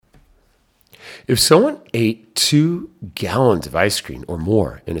If someone ate 2 gallons of ice cream or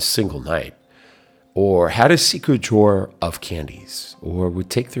more in a single night, or had a secret drawer of candies, or would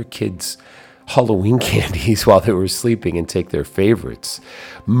take their kids' Halloween candies while they were sleeping and take their favorites,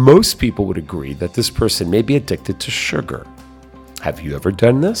 most people would agree that this person may be addicted to sugar. Have you ever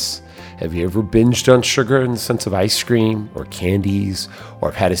done this? Have you ever binged on sugar in the sense of ice cream or candies, or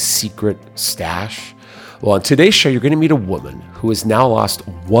have had a secret stash? Well, on today's show, you're going to meet a woman who has now lost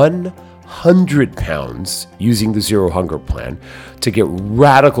 100 pounds using the Zero Hunger Plan to get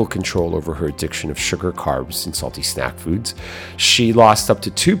radical control over her addiction of sugar, carbs, and salty snack foods. She lost up to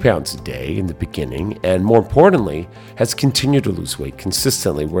 2 pounds a day in the beginning, and more importantly, has continued to lose weight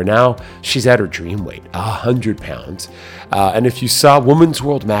consistently, where now she's at her dream weight, 100 pounds. And if you saw Women's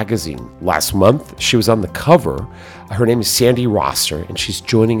World magazine last month, she was on the cover. Her name is Sandy Rosser, and she's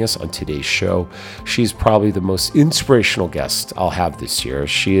joining us on today's show. She's probably the most inspirational guest I'll have this year.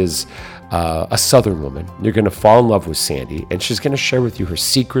 She is a Southern woman. You're going to fall in love with Sandy, and she's going to share with you her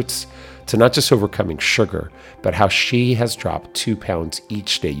secrets to not just overcoming sugar, but how she has dropped 2 pounds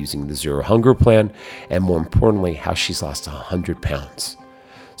each day using the Zero Hunger Plan, and more importantly, how she's lost 100 pounds.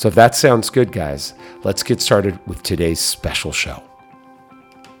 So if that sounds good, guys, let's get started with today's special show.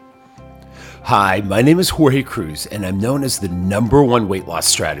 Hi, my name is Jorge Cruz, and I'm known as the #1 weight loss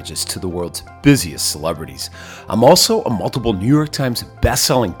strategist to the world's busiest celebrities. I'm also a multiple New York Times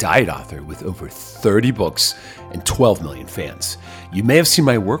best-selling diet author with over 30 books and 12 million fans. You may have seen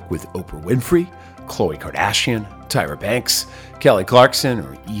my work with Oprah Winfrey, Khloe Kardashian, Tyra Banks, Kelly Clarkson,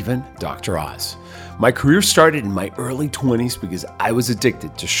 or even Dr. Oz. My career started in my early 20s because I was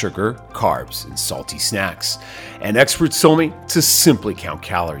addicted to sugar, carbs, and salty snacks. And experts told me to simply count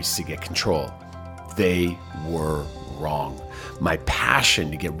calories to get control. They were wrong. My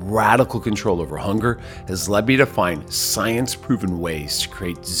passion to get radical control over hunger has led me to find science-proven ways to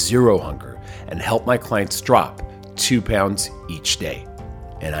create zero hunger and help my clients drop 2 pounds each day.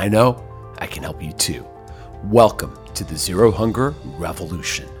 And I know I can help you too. Welcome to the Zero Hunger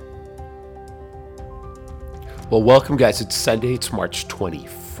Revolution. Well, welcome, guys. It's Sunday. It's March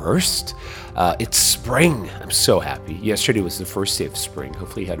 21st. It's spring. I'm so happy. Yesterday was the first day of spring.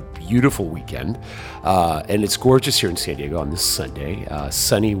 Hopefully you had a beautiful weekend. And it's gorgeous here in San Diego on this Sunday.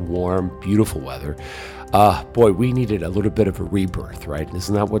 Sunny, warm, beautiful weather. Boy, we needed a little bit of a rebirth, right?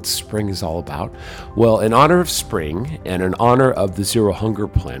 Isn't that what spring is all about? Well, in honor of spring and in honor of the Zero Hunger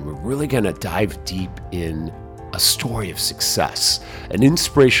Plan, we're really going to dive deep in a story of success, an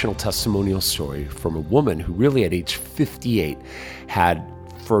inspirational testimonial story from a woman who really at age 58 had,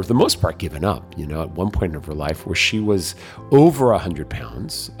 for the most part, given up, at one point of her life where she was over 100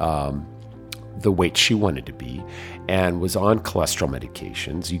 pounds, the weight she wanted to be, and was on cholesterol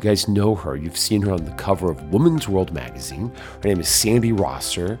medications. You guys know her. You've seen her on the cover of Women's World magazine. Her name is Sandy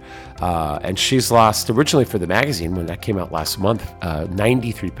Rosser, and she's lost, originally for the magazine, when that came out last month,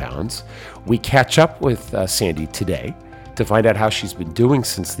 93 pounds. We catch up with Sandy today to find out how she's been doing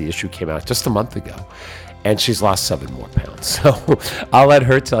since the issue came out just a month ago. And she's lost 7 more pounds. So I'll let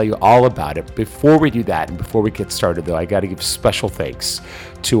her tell you all about it. Before we do that, and before we get started, though, I got to give special thanks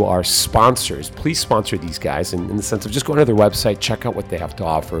to our sponsors. Please sponsor these guys in the sense of just go to their website, check out what they have to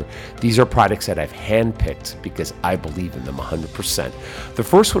offer. These are products that I've handpicked because I believe in them 100%. The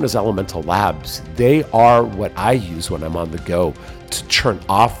first one is Elemental Labs. They are what I use when I'm on the go to turn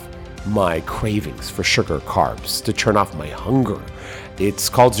off my cravings for sugar, carbs, to turn off my hunger. It's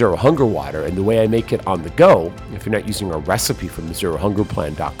called Zero Hunger Water, and the way I make it on the go, if you're not using a recipe from the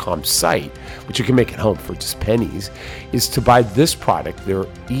ZeroHungerPlan.com site, which you can make at home for just pennies, is to buy this product. They're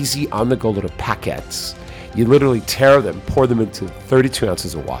easy on-the-go little packets. You literally tear them, pour them into 32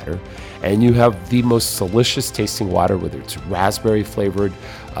 ounces of water, and you have the most delicious tasting water, whether it's raspberry flavored,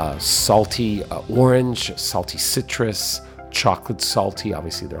 salty orange, salty citrus, chocolate salty.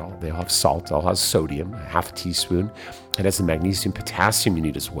 Obviously, they all have salt. They all have sodium, half a teaspoon. It has the magnesium, potassium you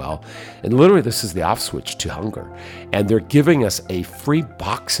need as well. And literally, this is the off switch to hunger. And they're giving us a free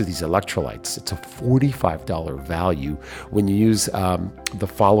box of these electrolytes. It's a $45 value when you use the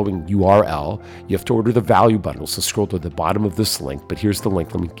following URL. You have to order the value bundle. So scroll to the bottom of this link. But here's the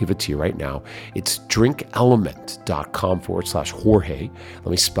link. Let me give it to you right now. It's drinkelement.com/Jorge.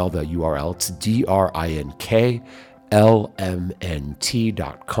 Let me spell the URL. It's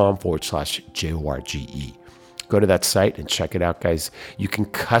DRINKLMNT.com/JORGE. Go to that site and check it out, guys. You can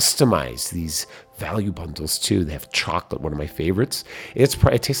customize these value bundles too. They have chocolate, one of my favorites. It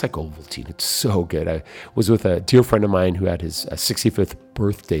tastes like Ovaltine. It's so good. I was with a dear friend of mine who had his 65th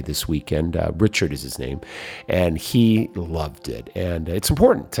birthday this weekend. Richard is his name, and he loved it. And it's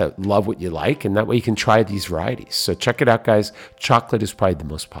important to love what you like, and that way you can try these varieties. So check it out, guys. Chocolate is probably the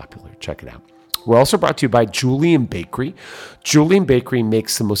most popular. Check it out. We're also brought to you by Julian Bakery. Julian Bakery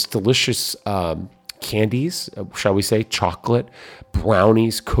makes the most delicious candies, shall we say, chocolate,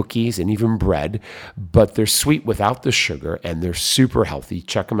 brownies, cookies, and even bread, but they're sweet without the sugar and they're super healthy.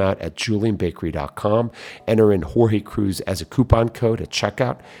 Check them out at julianbakery.com. Enter in Jorge Cruz as a coupon code at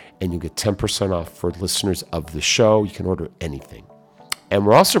checkout, and you get 10% off for listeners of the show. You can order anything. And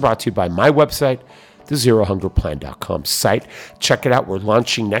we're also brought to you by my website, the zerohungerplan.com site. Check it out. We're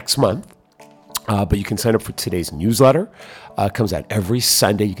launching next month. But you can sign up for today's newsletter. It comes out every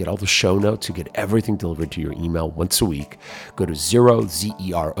Sunday. You get all the show notes. You get everything delivered to your email once a week. Go to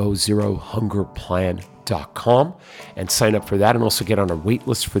zerohungerplan.com and sign up for that, and also get on our wait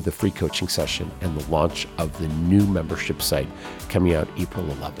list for the free coaching session and the launch of the new membership site coming out April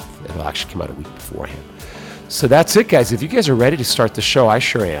 11th. It'll actually come out a week beforehand. So that's it, guys. If you guys are ready to start the show, I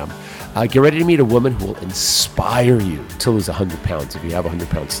sure am. Get ready to meet a woman who will inspire you to lose 100 pounds if you have 100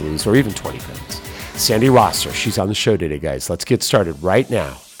 pounds to lose, or even 20 pounds. Sandy Rosser, she's on the show today, guys. Let's get started right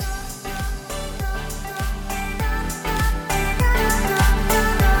now.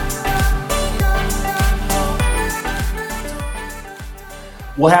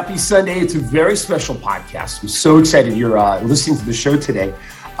 Well, happy Sunday. It's a very special podcast. I'm so excited you're listening to the show today.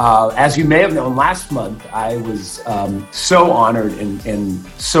 As you may have known, last month, I was so honored and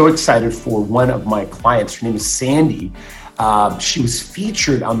so excited for one of my clients. Her name is Sandy. She was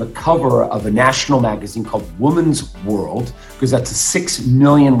featured on the cover of a national magazine called Woman's World, because that's 6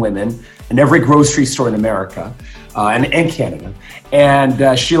 million women in every grocery store in America and Canada.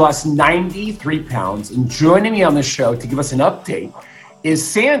 And she lost 93 pounds. And joining me on the show to give us an update is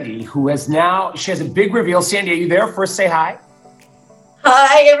Sandy, who she has a big reveal. Sandy, are you there? First, say hi.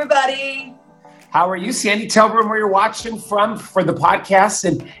 Hi, everybody. How are you, Sandy? Tell everyone where you're watching from for the podcast,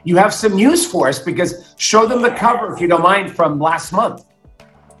 and you have some news for us, because show them the cover, if you don't mind, from last month.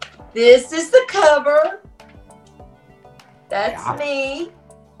 This is the cover. That's me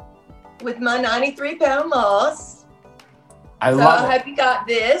with my 93-pound loss. I love it. I hope you got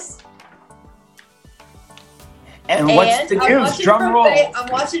this. And what's the news? Drum roll.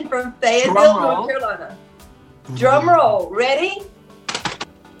 I'm watching from Fayetteville, North Carolina. Drum roll. Ready?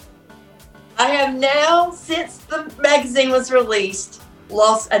 I have now, since the magazine was released,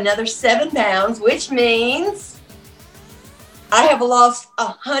 lost another 7 pounds, which means I have lost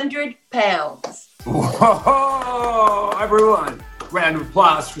 100 pounds. Whoa, everyone, round of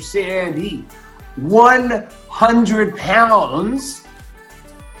applause for Sandy. 100 pounds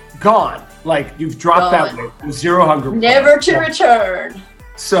gone. Like, you've dropped that weight. Zero hunger. Never to return.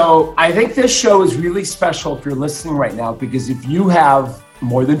 So I think this show is really special if you're listening right now, because if you have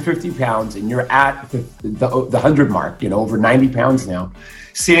more than 50 pounds and you're at the 100 mark, over 90 pounds now,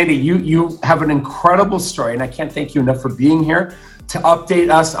 Sandy, you have an incredible story, and I can't thank you enough for being here to update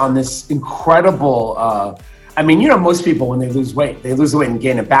us on this incredible, most people, when they lose the weight and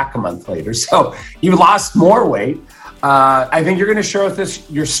gain it back a month later. So you lost more weight. I think you're going to share with us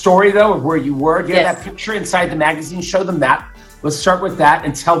your story, though, of where you were. Get that picture inside the magazine. Show them that. Let's start with that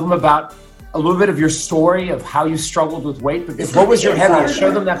and tell them about a little bit of your story of how you struggled with weight. Because what was your heaviest?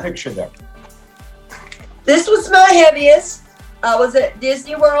 Show them that picture there. This was my heaviest. I was at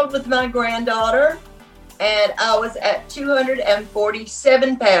Disney World with my granddaughter, and I was at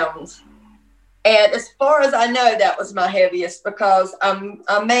 247 pounds. And as far as I know, that was my heaviest, because I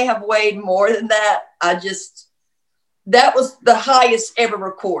may have weighed more than that. That was the highest ever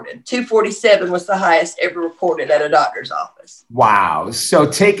recorded. 247 was the highest ever recorded at a doctor's office. Wow. So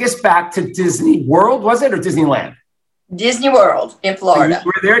take us back to Disney World, was it, or Disneyland? Disney World in Florida. So you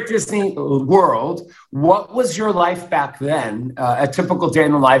were there at Disney World. What was your life back then, a typical day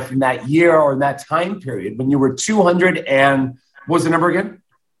in the life in that year or in that time period when you were 200 and, what was the number again?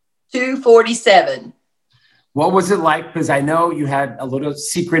 247. What was it like? Because I know you had a little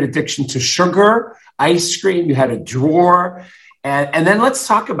secret addiction to sugar, ice cream, you had a drawer. And then let's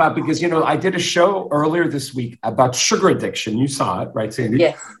talk about, because, I did a show earlier this week about sugar addiction. You saw it, right, Sandy?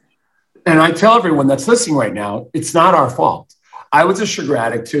 Yes. And I tell everyone that's listening right now, it's not our fault. I was a sugar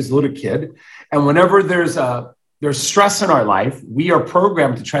addict too as a little kid. And whenever there's stress in our life, we are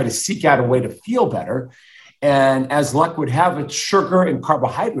programmed to try to seek out a way to feel better. And as luck would have it, sugar and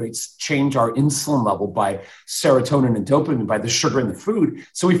carbohydrates change our insulin level by serotonin and dopamine, by the sugar in the food.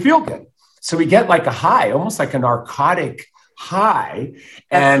 So we feel good. So we get like a high, almost like a narcotic high.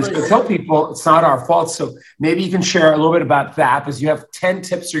 And so tell people it's not our fault. So maybe you can share a little bit about that, because you have 10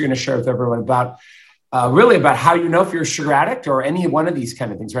 tips you're going to share with everyone about really about how you know if you're a sugar addict or any one of these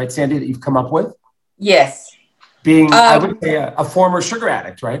kind of things, right, Sandy, that you've come up with? Yes. Being, I would say, a former sugar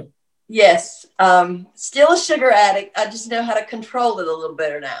addict, right? Yes. Still a sugar addict. I just know how to control it a little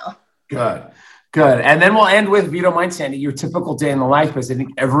better now. Good. Good. And then we'll end with, if you don't mind, Sandy, your typical day in the life, because I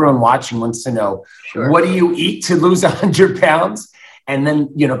think everyone watching wants to know, Sure. What do you eat to lose 100 pounds? And then,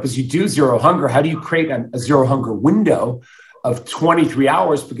 because you do zero hunger, how do you create a zero hunger window of 23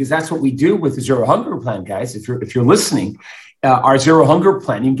 hours? Because that's what we do with the zero hunger plan, guys. If you're listening, our zero hunger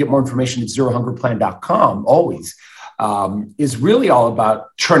plan, you can get more information at zerohungerplan.com always, is really all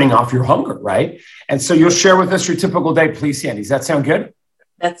about turning off your hunger, right? And so you'll share with us your typical day, please, Sandy. Does that sound good?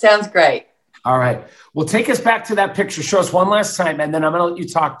 That sounds great. All right. Well, take us back to that picture. Show us one last time, and then I'm going to let you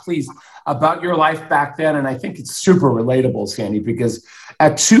talk, please, about your life back then. And I think it's super relatable, Sandy, because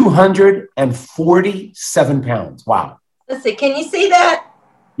at 247 pounds, wow. Let's see. Can you see that?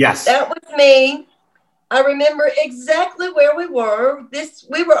 Yes. That was me. I remember exactly where we were.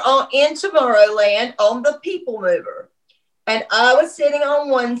 We were in Tomorrowland on the People Mover. And I was sitting on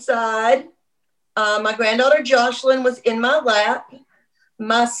one side. My granddaughter Jocelyn was in my lap.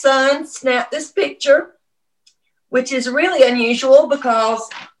 My son snapped this picture, which is really unusual because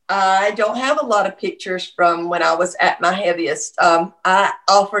I don't have a lot of pictures from when I was at my heaviest. I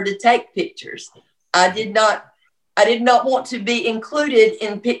offered to take pictures. I did not want to be included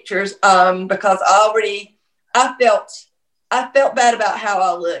in pictures because I felt bad about how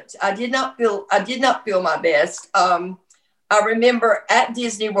I looked. I did not feel my best. I remember at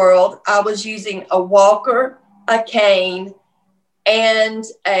Disney World, I was using a walker, a cane, and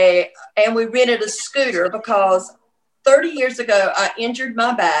we rented a scooter because 30 years ago, I injured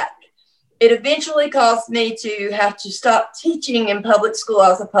my back. It eventually caused me to have to stop teaching in public school. I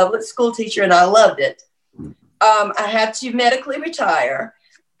was a public school teacher and I loved it. I had to medically retire,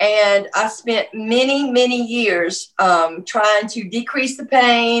 and I spent many, many years trying to decrease the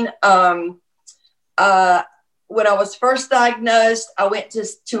pain. When I was first diagnosed, I went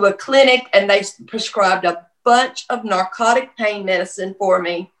to a clinic and they prescribed a bunch of narcotic pain medicine for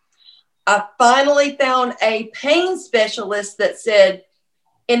me. I finally found a pain specialist that said,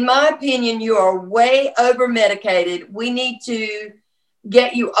 in my opinion, you are way over medicated. We need to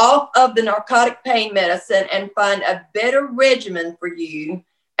get you off of the narcotic pain medicine and find a better regimen for you.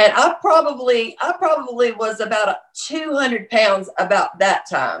 And I probably was about 200 pounds about that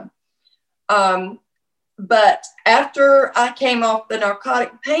time. But after I came off the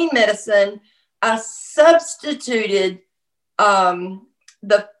narcotic pain medicine, I substituted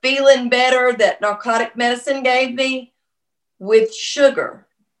the feeling better that narcotic medicine gave me with sugar.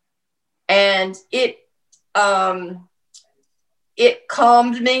 And it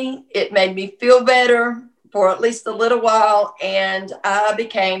calmed me. It made me feel better for at least a little while. And I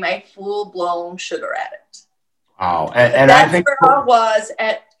became a full-blown sugar addict. Wow. And that's I think where I was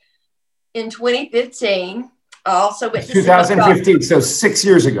in 2015. I also went to 2015. So 6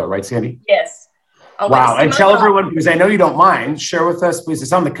 years ago, right, Sandy? Yes. Wow. And tell everyone, because I know you don't mind, share with us, please.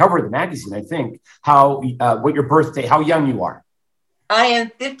 It's on the cover of the magazine, I think, what your birthday, how young you are. I am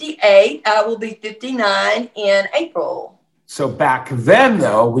 58. I will be 59 in April. So back then,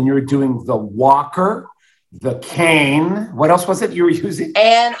 though, when you were doing the walker, the cane, what else was it you were using?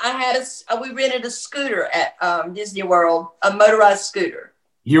 And we rented a scooter at Disney World, a motorized scooter.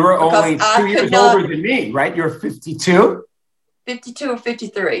 You were only 2 years older than me, right? You're 52? 52 or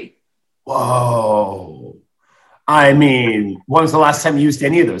 53. Whoa. I mean, when was the last time you used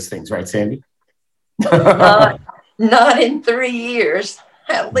any of those things, right, Sandy? Not in 3 years,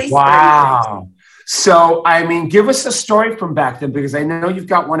 at least. Wow. So, I mean, give us a story from back then, because I know you've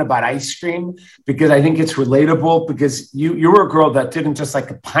got one about ice cream, because I think it's relatable, because you were a girl that didn't just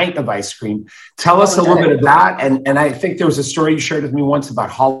like a pint of ice cream. Tell us a little bit of that. And I think there was a story you shared with me once about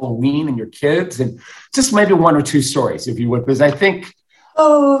Halloween and your kids, and just maybe one or two stories, if you would, because I think,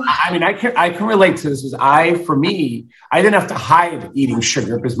 I mean, I can relate to this. For me, I didn't have to hide eating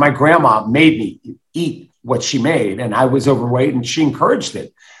sugar because my grandma made me eat what she made, and I was overweight and she encouraged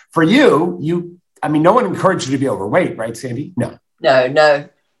it. For you, no one encouraged you to be overweight, right, Sandy? No.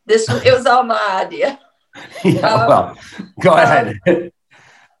 It was all my idea. Well, go ahead.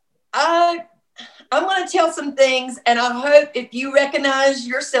 I'm going to tell some things, and I hope if you recognize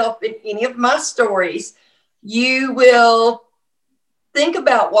yourself in any of my stories, you will think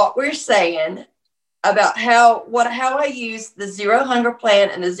about what we're saying about how I use the Zero Hunger Plan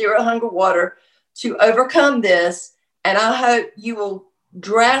and the Zero Hunger Water to overcome this. And I hope you will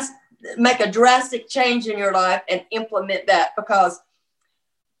make a drastic change in your life and implement that, because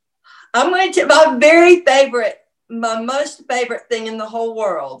I'm going to my most favorite thing in the whole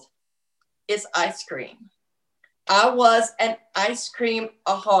world is ice cream. I was an ice cream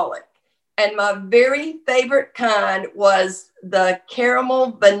aholic. And my very favorite kind was the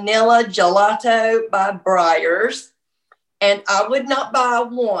caramel vanilla gelato by Breyers. And I would not buy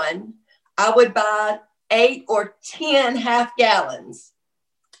one. I would buy 8 or 10 half gallons,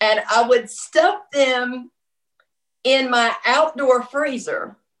 and I would stuff them in my outdoor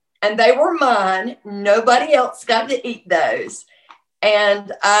freezer, and they were mine. Nobody else got to eat those.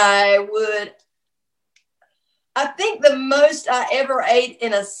 And I think the most I ever ate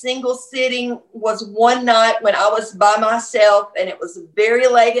in a single sitting was one night when I was by myself, and it was very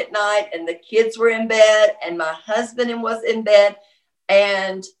late at night, and the kids were in bed, and my husband was in bed,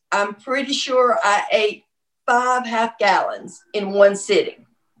 and I'm pretty sure I ate 5 half gallons in one sitting.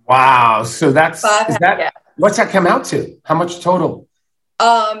 Wow. So what's that come out to? How much total?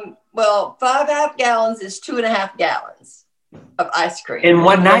 Well, 5 half gallons is 2.5 gallons of ice cream. In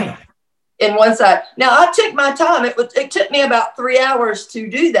one night? In one side. Now, I took my time. It took me about 3 hours to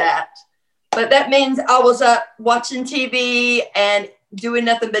do that. But that means I was up watching TV and doing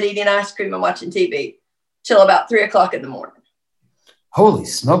nothing but eating ice cream and watching TV till about 3 o'clock in the morning. Holy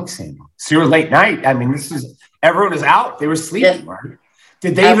smokes, Sandy. So you were late night. I mean, everyone was out. They were sleeping, yes. Right?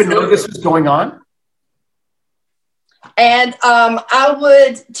 Did they even know this was going on? And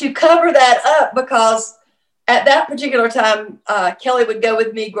to cover that up, because at that particular time, Kelly would go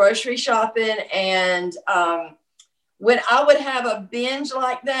with me grocery shopping. And when I would have a binge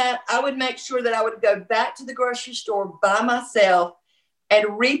like that, I would make sure that I would go back to the grocery store by myself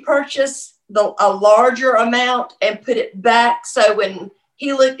and repurchase a larger amount and put it back. So when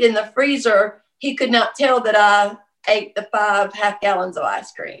he looked in the freezer, he could not tell that I ate the 5 half gallons of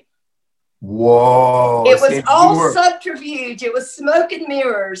ice cream. Whoa. It was all subterfuge. It was smoke and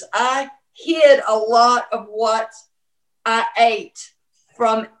mirrors. I hid a lot of what I ate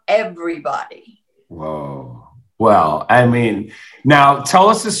from everybody. Whoa. Well, I mean, now tell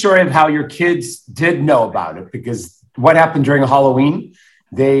us the story of how your kids did know about it, because what happened during Halloween?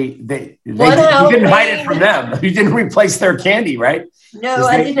 You didn't hide it from them. You didn't replace their candy, right? No,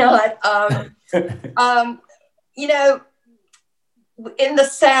 I did not. You know, in the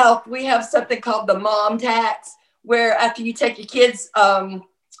South, we have something called the mom tax, where after you take your kids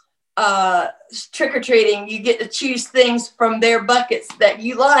trick-or-treating, you get to choose things from their buckets that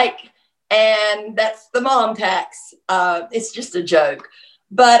you like, and that's the mom tax. It's just a joke.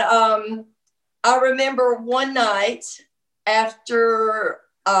 But I remember one night after,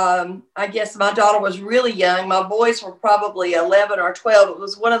 I guess my daughter was really young. My boys were probably 11 or 12. It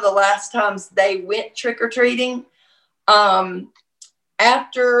was one of the last times they went trick-or-treating.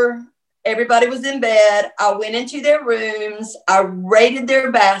 After everybody was in bed, I went into their rooms. I raided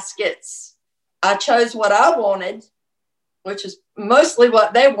their baskets. I chose what I wanted, which is mostly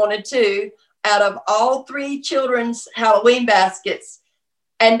what they wanted too, out of all 3 children's Halloween baskets.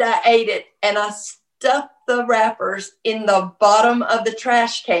 And I ate it, and I stuffed the wrappers in the bottom of the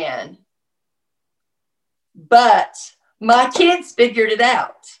trash can. But my kids figured it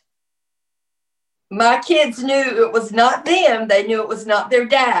out. My kids knew it was not them. They knew it was not their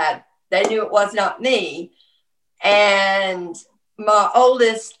dad. They knew it was not me. And my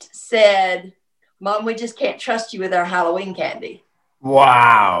oldest said, "Mom, we just can't trust you with our Halloween candy."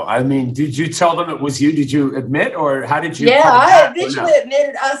 Wow. I mean, did you tell them it was you? Did you admit, or how did you? Yeah, I eventually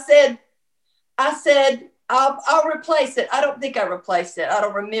admitted. I said, I'll replace it. I don't think I replaced it. I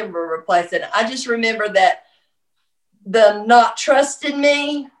don't remember replacing it. I just remember that the not trusting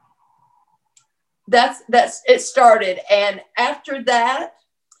me, that's it started. And after that,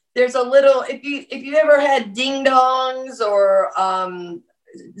 there's a little, if you ever had ding dongs or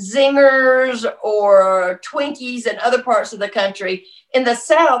zingers or Twinkies in other parts of the country, in the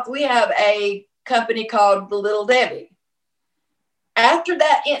South, we have a company called the Little Debbie. After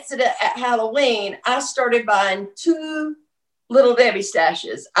that incident at Halloween, I started buying 2 Little Debbie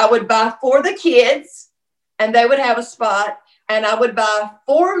stashes. I would buy for the kids, and they would have a spot, and I would buy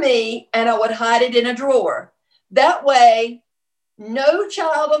for me, and I would hide it in a drawer. That way, no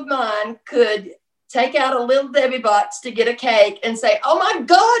child of mine could take out a Little Debbie box to get a cake and say, "Oh my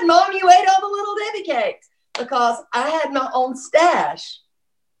God, Mom, you ate all the Little Debbie cakes," because I had my own stash.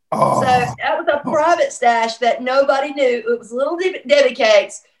 Oh. So that was a private stash that nobody knew. It was Little Debbie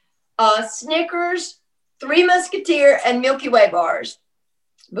cakes, Snickers, 3 Musketeer, and Milky Way bars,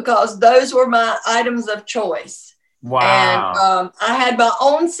 because those were my items of choice. Wow. And I had my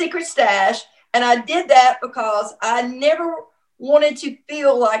own secret stash, and I did that because I never wanted to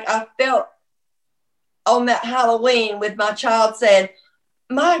feel like I felt on that Halloween with my child saying,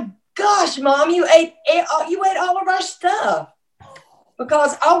 "My gosh, Mom, you ate all of our stuff."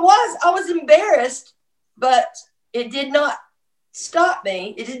 Because I was embarrassed, but it did not stop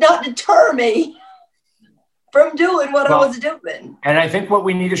me. It did not deter me from doing what I was doing. And I think what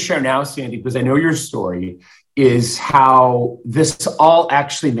we need to share now, Sandy, because I know your story, is how this all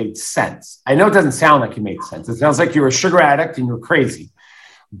actually made sense. I know it doesn't sound like it made sense. It sounds like you're a sugar addict and you're crazy.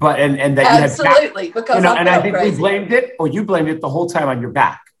 But and that absolutely, you had back, and I think we blamed it, or you blamed it the whole time on your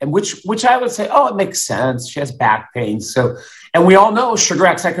back. And which I would say, oh, it makes sense. She has back pain. So, and we all know sugar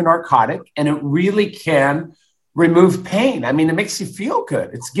acts like a narcotic, and it really can remove pain. I mean, it makes you feel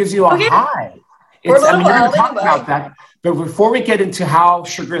good. It gives you a high. We're going to talk about that. But before we get into how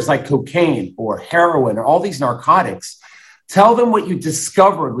sugar is like cocaine or heroin or all these narcotics, tell them what you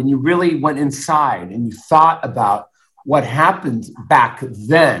discovered when you really went inside and you thought about what happened back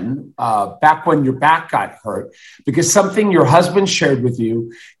then, back when your back got hurt, because something your husband shared with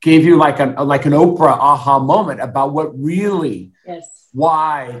you gave you like an Oprah aha moment about what really,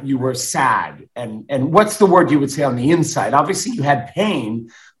 why you were sad. And what's the word you would say on the inside? Obviously you had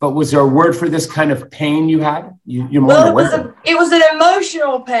pain, but was there a word for this kind of pain you had? It was an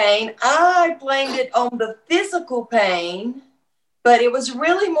emotional pain. I blamed it on the physical pain, but it was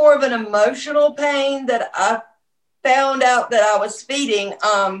really more of an emotional pain that I found out that I was feeding.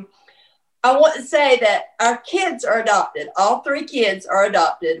 I want to say that our kids are adopted. All 3 kids are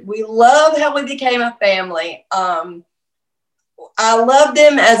adopted. We love how we became a family. I love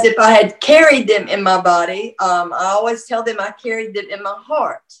them as if I had carried them in my body. I always tell them I carried them in my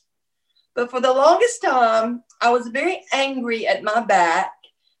heart. But for the longest time, I was very angry at my back.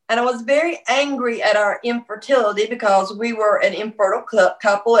 And I was very angry at our infertility because we were an infertile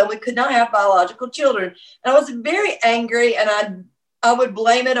couple and we could not have biological children. And I was very angry, and I would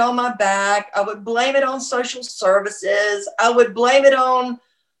blame it on my back. I would blame it on social services. I would blame it on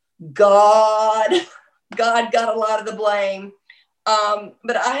God. God got a lot of the blame.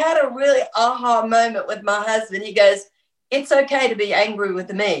 But I had a really aha moment with my husband. He goes, it's okay to be angry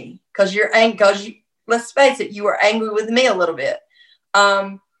with me because let's face it, you were angry with me a little bit.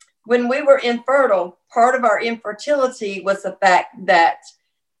 When we were infertile, part of our infertility was the fact that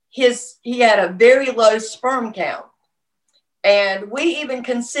he had a very low sperm count. And we even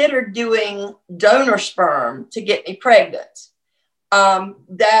considered doing donor sperm to get me pregnant.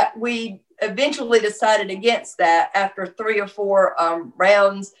 That we eventually decided against that after 3 or 4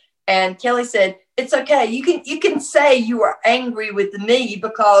 rounds. And Kelly said, it's okay. You can say you were angry with me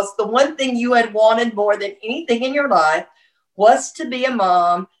because the one thing you had wanted more than anything in your life was to be a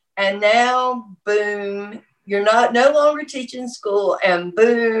mom. And now, boom, you're no longer teaching school, and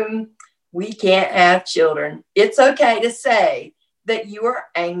boom, we can't have children. It's okay to say that you are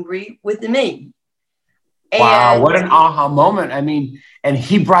angry with me. Wow, what an aha moment. I mean, and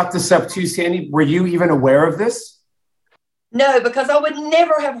he brought this up to you, Sandy. Were you even aware of this? No, because I would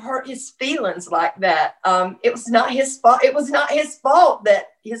never have hurt his feelings like that. It was not his fault. It was not his fault that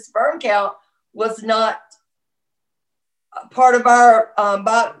his sperm count was not part of our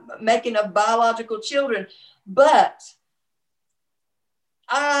making of biological children. But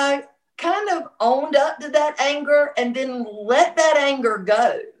I kind of owned up to that anger and then let that anger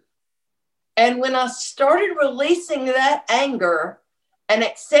go. And when I started releasing that anger and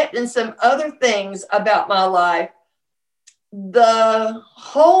accepting some other things about my life, the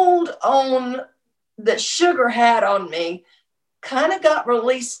hold on that sugar had on me kind of got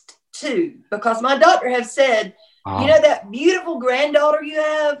released too, because my doctor has said, you know, that beautiful granddaughter you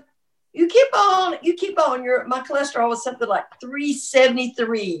have, you keep on, my cholesterol was something like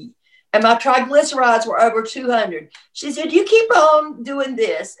 373 and my triglycerides were over 200. She said, you keep on doing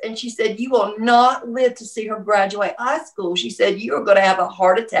this. And she said, you will not live to see her graduate high school. She said, you are going to have a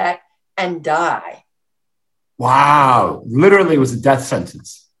heart attack and die. Wow. Literally, it was a death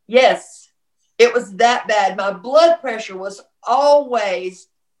sentence. Yes, it was that bad. My blood pressure was always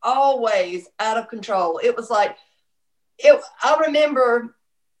out of control. It was like, I remember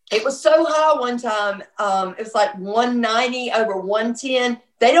it was so high one time. It was like 190 over 110.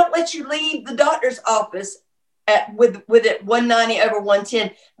 They don't let you leave the doctor's office with it 190 over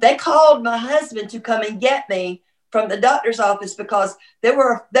 110. They called my husband to come and get me from the doctor's office because they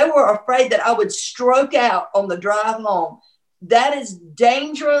were afraid that I would stroke out on the drive home. That is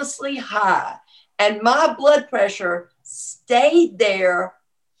dangerously high. And my blood pressure stayed there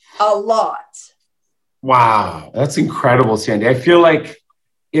a lot. Wow. That's incredible, Sandy. I feel like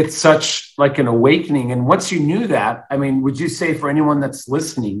it's such like an awakening. And once you knew that, I mean, would you say for anyone that's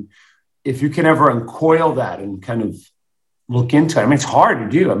listening, if you can ever uncoil that and kind of look into it? I mean, it's hard to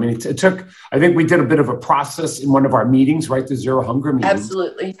do. I mean, it took, I think we did a bit of a process in one of our meetings, right? The Zero Hunger meeting.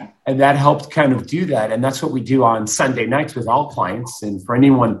 Absolutely. And that helped kind of do that. And that's what we do on Sunday nights with all clients. And for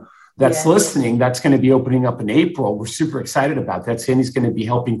anyone that's listening, that's going to be opening up in April. We're super excited about that. Sandy's going to be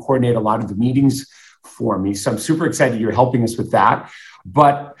helping coordinate a lot of the meetings for me. So I'm super excited you're helping us with that.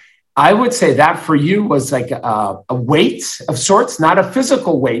 But I would say that for you was like a weight of sorts, not a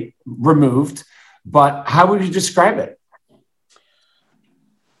physical weight removed, but how would you describe it?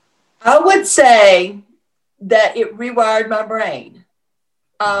 I would say that it rewired my brain.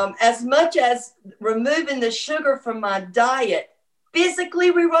 As much as removing the sugar from my diet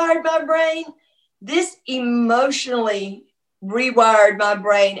physically rewired my brain, this emotionally rewired my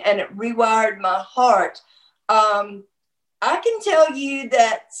brain and it rewired my heart. I can tell you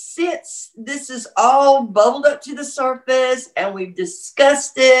that since this is all bubbled up to the surface and we've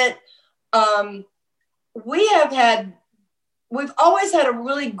discussed it, we have had we've always had a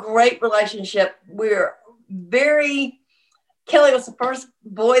really great relationship. Kelly was the first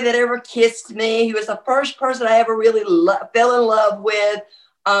boy that ever kissed me. He was the first person I ever really fell in love with.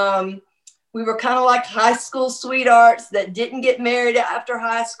 We were kind of like high school sweethearts that didn't get married after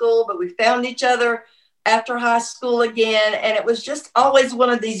high school, but we found each other after high school again. And it was just always one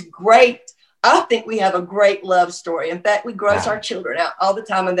of these I think we have a great love story. In fact, we gross our children out all the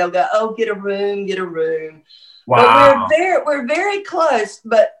time and they'll go, oh, get a room, get a room. Wow. But we're very close.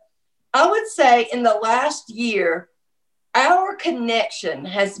 But I would say in the last year, our connection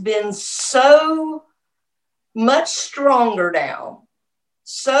has been so much stronger now,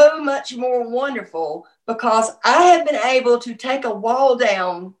 so much more wonderful, because I have been able to take a wall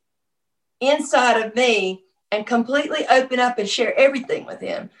down inside of me and completely open up and share everything with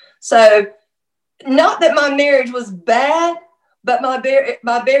him. So not that my marriage was bad, but my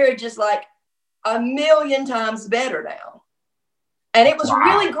marriage is like a million times better now. And it was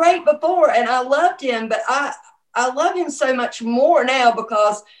really great before, and I loved him, but I love him so much more now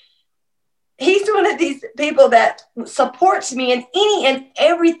because he's one of these people that supports me in any and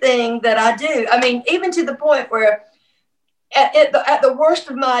everything that I do. I mean, even to the point where at the worst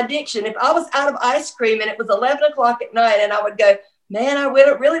of my addiction, if I was out of ice cream and it was 11 o'clock at night and I would go, man, I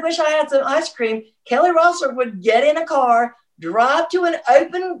really wish I had some ice cream, Kelly Rosser would get in a car, drive to an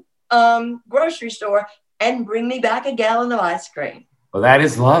open grocery store and bring me back a gallon of ice cream. Well, that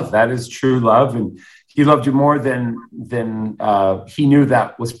is love. That is true love. And he loved you more than he knew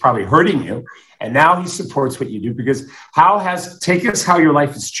that was probably hurting you. And now he supports what you do, because take us how your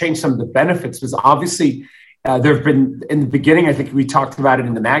life has changed. Some of the benefits was obviously there have been, in the beginning, I think we talked about it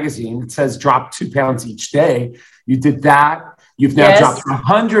in the magazine. It says drop 2 pounds each day. You did that. You've now dropped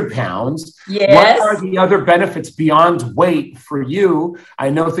 100 pounds. Yes. What are the other benefits beyond weight for you?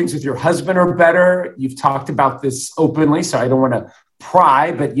 I know things with your husband are better. You've talked about this openly, so I don't want to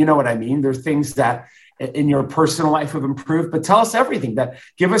pry, but you know what I mean. There are things that in your personal life have improved, but tell us everything.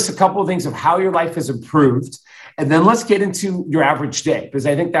 Give us a couple of things of how your life has improved. And then let's get into your average day, because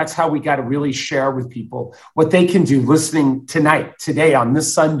I think that's how we got to really share with people what they can do listening today, on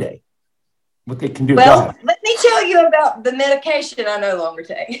this Sunday, what they can do. Well, let me tell you about the medication I no longer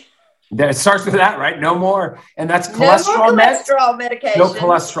take. It starts with that, right? No more. And that's cholesterol medication. No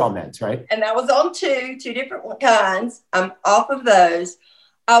cholesterol meds, right? And I was on two different kinds. I'm off of those.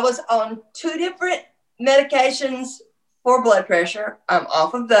 I was on 2 different medications for blood pressure. I'm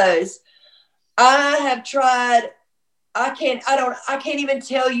off of those. I have tried, I can't even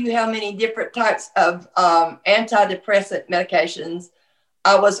tell you how many different types of antidepressant medications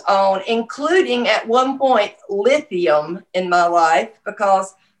I was on, including at one point lithium in my life,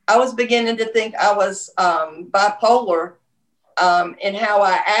 because I was beginning to think I was bipolar in how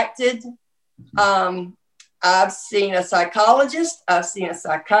I acted. I've seen a psychologist. I've seen a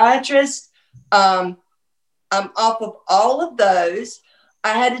psychiatrist. I'm off of all of those.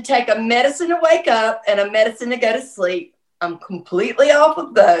 I had to take a medicine to wake up and a medicine to go to sleep. I'm completely off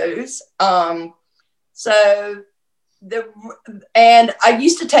of those. And I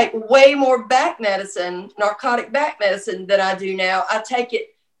used to take way more narcotic back medicine than I do now. I take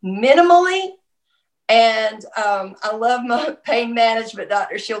it minimally. And I love my pain management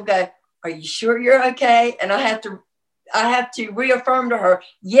doctor. She'll go, are you sure you're okay? And I have to reaffirm to her,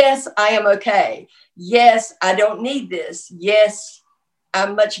 yes, I am okay. Yes, I don't need this. Yes,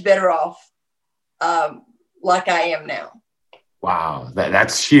 I'm much better off like I am now. Wow,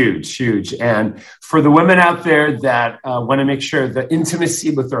 that's huge, huge. And for the women out there that want to make sure the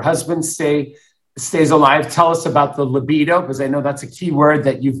intimacy with their husband stays alive, tell us about the libido, because I know that's a key word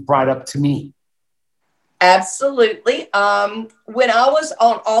that you've brought up to me. Absolutely. When I was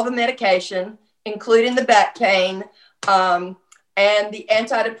on all the medication, including the back pain and the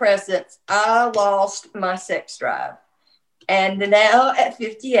antidepressants, I lost my sex drive. And now at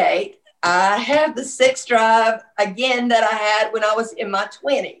 58, I have the sex drive again that I had when I was in my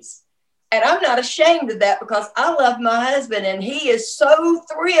 20s. And I'm not ashamed of that, because I love my husband and he is so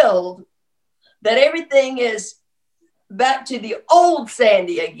thrilled that everything is back to the old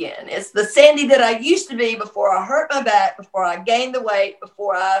Sandy again. It's the Sandy that I used to be before I hurt my back, before I gained the weight,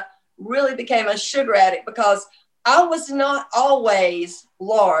 before I really became a sugar addict, because I was not always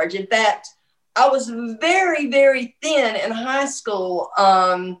large. In fact, I was very, very thin in high school,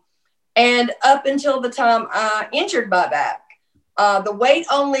 and up until the time I injured my back. The weight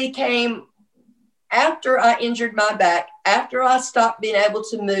only came after I injured my back, after I stopped being able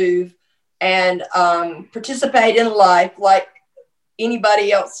to move and participate in life like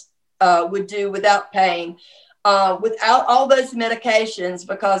anybody else would do without pain, without all those medications,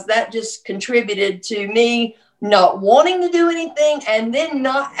 because that just contributed to me not wanting to do anything and then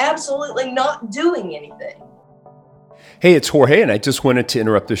absolutely not doing anything. Hey, it's Jorge, and I just wanted to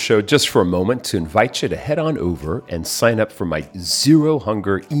interrupt the show just for a moment to invite you to head on over and sign up for my Zero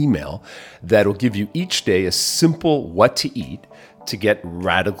Hunger email that'll give you each day a simple what to eat to get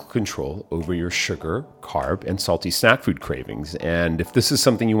radical control over your sugar, carb, and salty snack food cravings. And if this is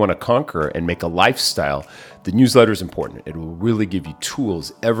something you want to conquer and make a lifestyle, the newsletter is important. It will really give you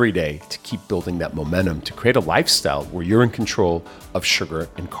tools every day to keep building that momentum to create a lifestyle where you're in control of sugar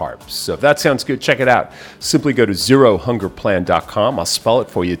and carbs. So if that sounds good, check it out. Simply go to zerohungerplan.com. I'll spell it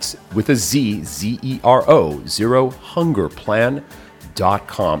for you. It's with a Z, Z-E-R-O,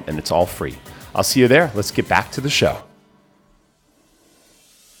 zerohungerplan.com, and it's all free. I'll see you there. Let's get back to the show.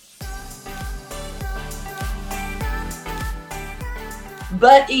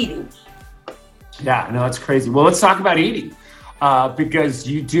 But eating. Yeah, no, it's crazy. Well, let's talk about eating because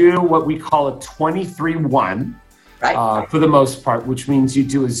you do what we call a 23-1 for the most part, which means you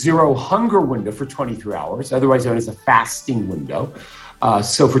do a zero hunger window for 23 hours, otherwise known as a fasting window.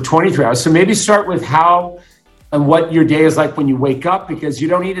 So for 23 hours. So maybe start with how and what your day is like when you wake up, because you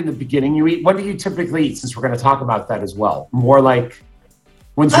don't eat in the beginning. You eat. What do you typically eat, since we're going to talk about that as well? More like,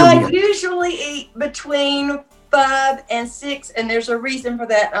 when's your meal? I usually eat between 5 and 6, and there's a reason for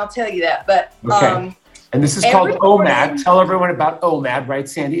that, and I'll tell you that. But okay. And this is called OMAD. Tell everyone about OMAD, right,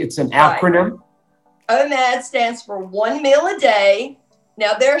 Sandy? It's an acronym. OMAD stands for 1 meal a day.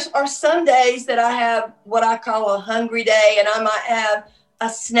 Now, there are some days that I have what I call a hungry day, and I might have a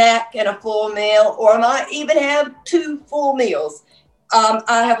snack and a full meal, or I might even have 2 full meals.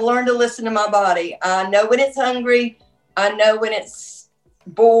 I have learned to listen to my body. I know when it's hungry. I know when it's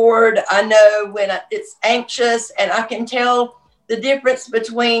bored. I know when it's anxious, and I can tell the difference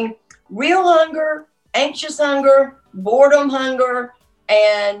between real hunger, anxious hunger, boredom hunger,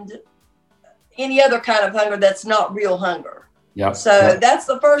 and any other kind of hunger that's not real hunger. Yeah. So that's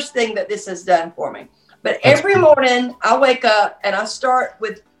the first thing that this has done for me. But every morning I wake up and I start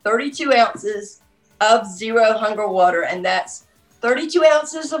with 32 ounces of zero hunger water, and that's 32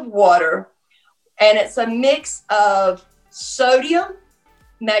 ounces of water, and it's a mix of sodium,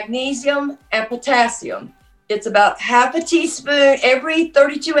 magnesium, and potassium. It's about half a teaspoon. Every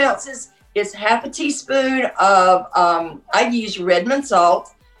 32 ounces is half a teaspoon of, I use Redmond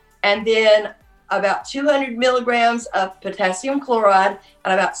salt, and then about 200 milligrams of potassium chloride,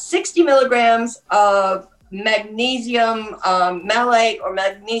 and about 60 milligrams of magnesium malate or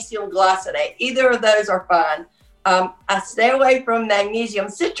magnesium glycinate. Either of those are fine. I stay away from magnesium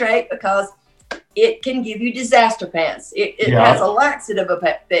citrate because it can give you disaster pants. It has a laxative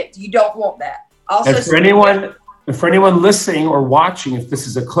effect. You don't want that. Also, and for anyone listening or watching, if this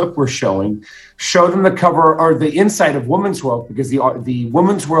is a clip we're showing, show them the cover or the inside of Women's World, because the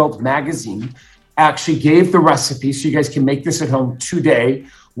Women's World magazine actually gave the recipe, so you guys can make this at home today.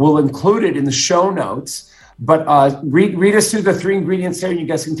 We'll include it in the show notes. But read us through the 3 ingredients there, and you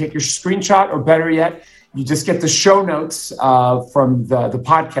guys can take your screenshot, or better yet, you just get the show notes from the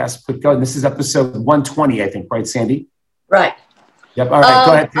podcast put going. This is episode 120, I think, right, Sandy? Right. Yep. All right,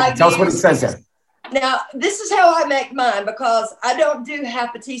 go ahead. Tell us what it says there. Now, this is how I make mine, because I don't do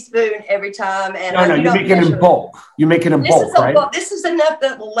half a teaspoon every time. And no, you make it in bulk. You make it in bulk, right? This is enough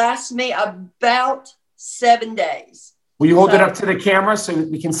that will last me about 7 days. Will you hold it up to the camera so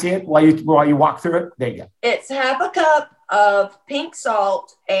we can see it while you walk through it? There you go. It's half a cup of pink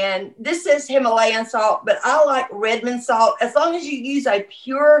salt, and this is Himalayan salt, but I like Redmond salt. As long as you use a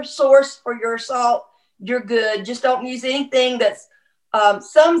pure source for your salt, you're good. Just don't use anything that's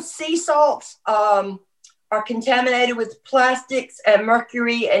some sea salts are contaminated with plastics and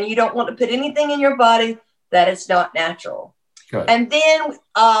mercury, and you don't want to put anything in your body that is not natural. Good. And then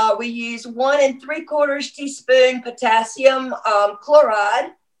we use 1 3/4 teaspoon potassium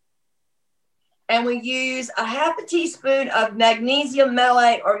chloride, and we use a half a teaspoon of magnesium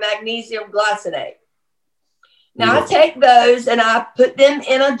malate or magnesium glycinate. Now I take those and I put them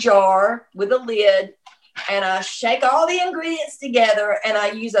in a jar with a lid, and I shake all the ingredients together, and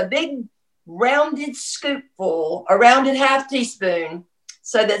I use a big rounded scoopful, a rounded half teaspoon.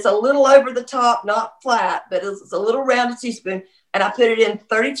 So that's a little over the top, not flat, but it's a little rounded teaspoon. And I put it in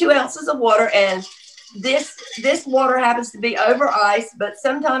 32 ounces of water. And this water happens to be over ice, but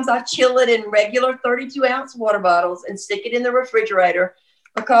sometimes I chill it in regular 32-ounce water bottles and stick it in the refrigerator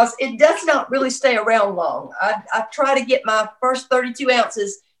because it does not really stay around long. I try to get my first 32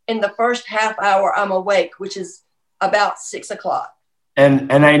 ounces in the first half hour I'm awake, which is about 6 o'clock.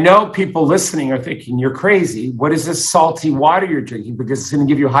 And I know people listening are thinking, you're crazy. What is this salty water you're drinking? Because it's going to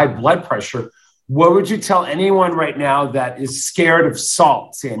give you high blood pressure. What would you tell anyone right now that is scared of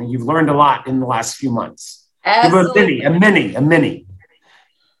salt, Sandy? You've learned a lot in the last few months. Absolutely. A mini.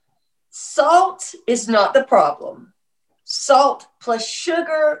 Salt is not the problem. Salt plus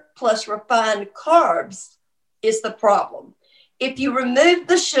sugar plus refined carbs is the problem. If you remove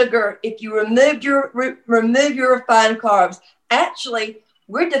the sugar, if you remove your refined carbs, actually,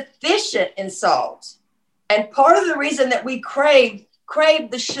 we're deficient in salt. And part of the reason that we crave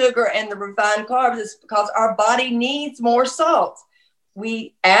the sugar and the refined carbs is because our body needs more salt.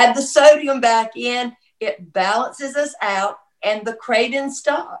 We add the sodium back in, it balances us out, and the cravings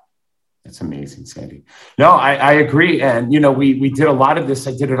stop. That's amazing, Sandy. No, I agree. And, we did a lot of this.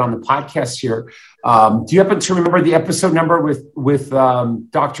 I did it on the podcast here. Do you happen to remember the episode number with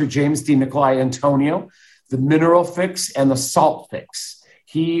Dr. James DiNicolai Antonio, the mineral fix and the salt fix?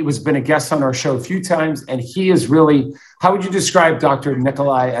 He has been a guest on our show a few times, and he is really, how would you describe Dr.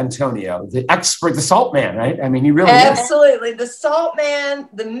 Nicolai Antonio? The expert, the salt man, right? I mean, he really Absolutely. Is. The salt man,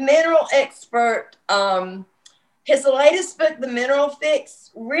 the mineral expert. His latest book, The Mineral Fix,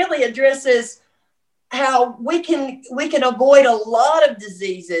 really addresses how we can avoid a lot of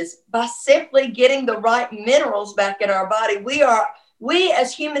diseases by simply getting the right minerals back in our body. We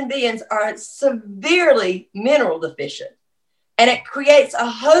as human beings are severely mineral deficient. And it creates a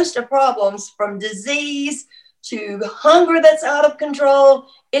host of problems from disease to hunger that's out of control.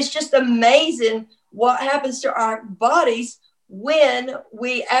 It's just amazing what happens to our bodies when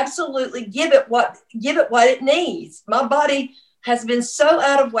we absolutely give it what it needs. My body has been so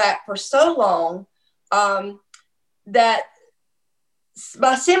out of whack for so long that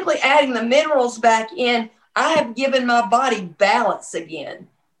by simply adding the minerals back in, I have given my body balance again.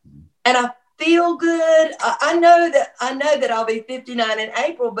 And I feel good. I know that I'll be 59 in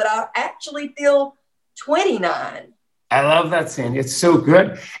April, but I actually feel 29. I love that, Sandy. It's so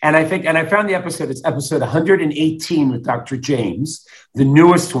good. And I found the episode, it's episode 118 with Dr. James, the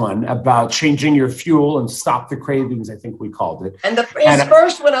newest one about changing your fuel and stop the cravings, I think we called it. And his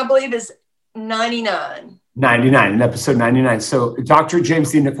first one, I believe, is 99. 99, in episode 99. So Dr.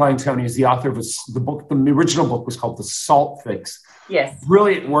 James DiNicolai Antonio is the author of the book. The original book was called The Salt Fix. Yes.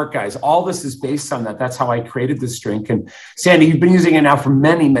 Brilliant work, guys. All this is based on that. That's how I created this drink. And Sandy, you've been using it now for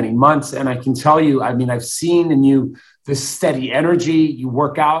many, many months. And I can tell you, I mean, I've seen in you this steady energy. You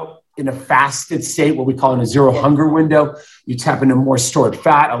work out in a fasted state, what we call in a zero hunger window. You tap into more stored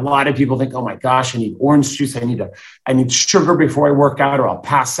fat. A lot of people think, oh my gosh, I need orange juice. I need sugar before I work out or I'll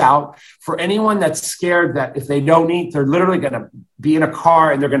pass out. For anyone that's scared that if they don't eat, they're literally going to be in a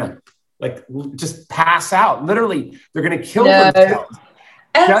car and they're going to just pass out. Literally, they're going to kill themselves.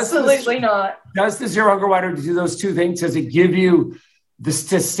 Absolutely not. Does the zero hunger water do those two things? Does it give you the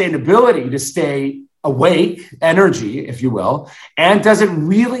sustainability to stay awake, energy, if you will? And does it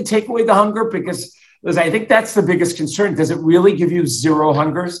really take away the hunger? Because I think that's the biggest concern. Does it really give you zero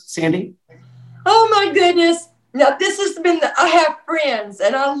hunger, Sandy? Oh my goodness. Now this has been, I have friends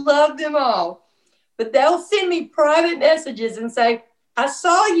and I love them all, but they'll send me private messages and say, I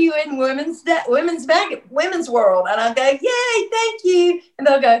saw you in women's world. And I go, yay, thank you. And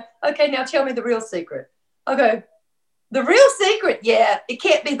they'll go, okay, now tell me the real secret. I'll go, the real secret? Yeah, it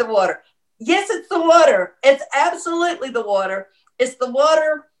can't be the water. Yes, it's the water. It's absolutely the water. It's the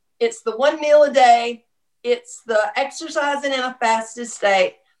water. It's the 1 meal a day. It's the exercising in a fasted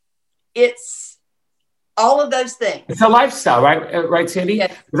state. It's all of those things. It's a lifestyle, right? Right, Sandy?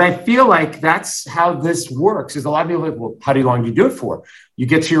 Yes. Because I feel like that's how this works. Is a lot of people are like, well, how long do you do it for? You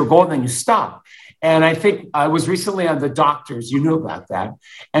get to your goal and then you stop. And I think I was recently on The Doctors. You knew about that.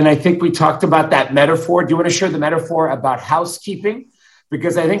 And I think we talked about that metaphor. Do you want to share the metaphor about housekeeping?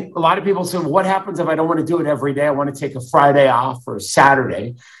 Because I think a lot of people say, well, what happens if I don't want to do it every day? I want to take a Friday off or a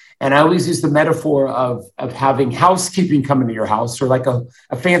Saturday. And I always use the metaphor of having housekeeping come into your house, or like a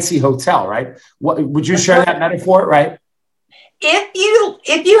fancy hotel, right? Would you share that metaphor, right? If you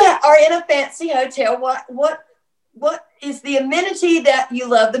are in a fancy hotel, what is the amenity that you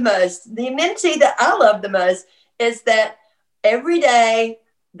love the most? The amenity that I love the most is that every day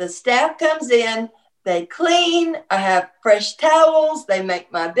the staff comes in, they clean, I have fresh towels, they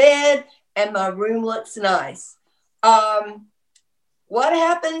make my bed, and my room looks nice. What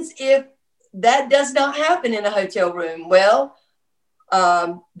happens if that does not happen in a hotel room? Well,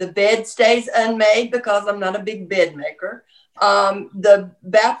 the bed stays unmade because I'm not a big bed maker. The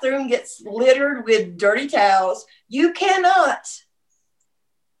bathroom gets littered with dirty towels. You cannot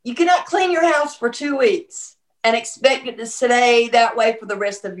clean your house for 2 weeks and expect it to stay that way for the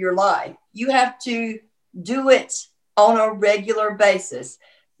rest of your life. You have to do it on a regular basis.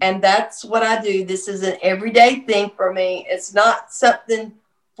 And that's what I do. This is an everyday thing for me. It's not something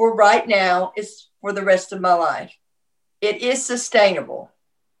for right now. It's for the rest of my life. It is sustainable.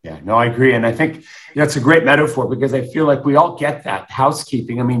 Yeah, no, I agree. And I think that's a great metaphor because I feel like we all get that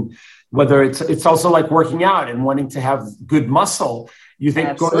housekeeping. I mean, whether it's also like working out and wanting to have good muscle. You think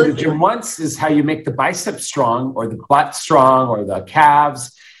Absolutely. Going to the gym once is how you make the biceps strong or the butt strong or the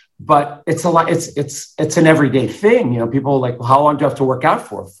calves. But it's a lot. It's an everyday thing. You know, people are like, well, how long do you have to work out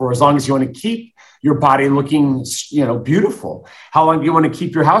for? For as long as you want to keep your body looking, beautiful. How long do you want to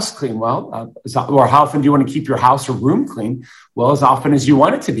keep your house clean? Well, or how often do you want to keep your house or room clean? Well, as often as you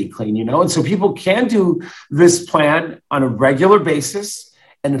want it to be clean, And so people can do this plan on a regular basis.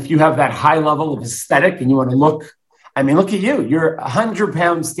 And if you have that high level of aesthetic and you want to look, I mean, look at you. You're 100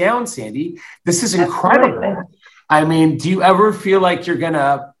 pounds down, Sandy. This is incredible. Absolutely. I mean, do you ever feel like you're going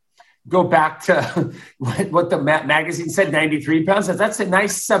to go back to what the magazine said, 93 pounds? That's a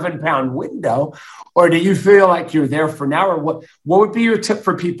nice 7-pound window. Or do you feel like you're there for now? Or what would be your tip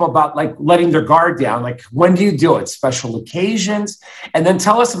for people about like letting their guard down? Like, when do you do it? Special occasions? And then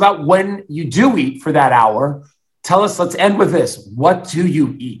tell us about when you do eat for that hour. Tell us, let's end with this. What do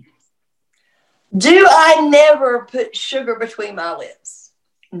you eat? Do I never put sugar between my lips?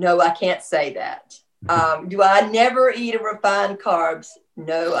 No, I can't say that. Do I never eat a refined carbs?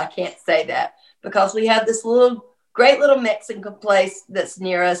 No, I can't say that because we have this great little Mexican place that's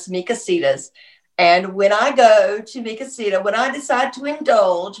near us, Mi Casitas. And when I go to Mi Casita, when I decide to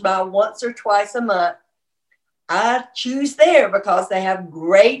indulge by once or twice a month, I choose there because they have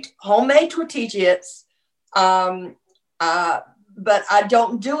great homemade tortilla chips. But I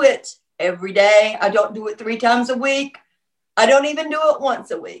don't do it every day. I don't do it 3 times a week. I don't even do it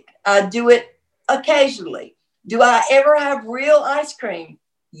once a week. I do it occasionally. Do I ever have real ice cream?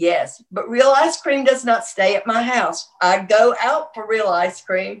 Yes, but real ice cream does not stay at my house. I go out for real ice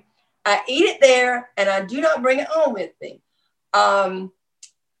cream. I eat it there, and I do not bring it home with me.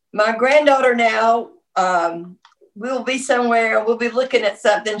 My granddaughter now, we'll be somewhere, we'll be looking at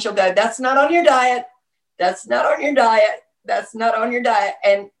something. She'll go, "That's not on your diet. That's not on your diet. That's not on your diet."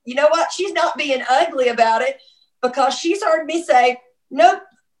 And you know what? She's not being ugly about it because she's heard me say, nope,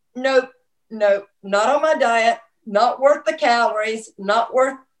 nope, nope, not on my diet, not worth the calories, not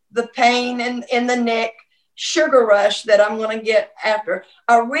worth the pain in the neck, sugar rush that I'm going to get after.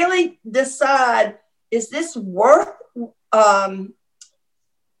 I really decide, is this worth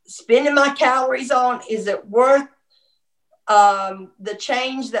spending my calories on? Is it worth the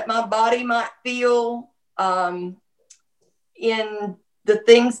change that my body might feel in the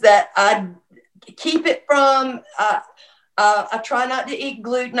things that I keep it from? I try not to eat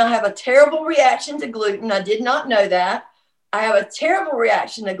gluten. I have a terrible reaction to gluten. I did not know that. I have a terrible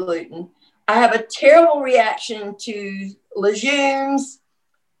reaction to gluten. I have a terrible reaction to legumes,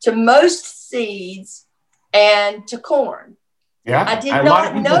 to most seeds, and to corn. Yeah, I did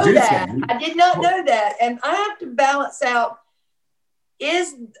not know that. I did not know that. And I have to balance out,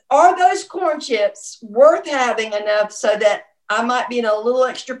 are those corn chips worth having enough so that I might be in a little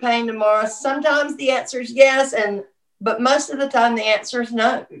extra pain tomorrow? Sometimes the answer is yes, but most of the time the answer is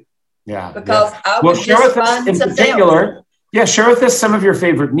no. Yeah. Because I would just find something else. Yeah, share with us some of your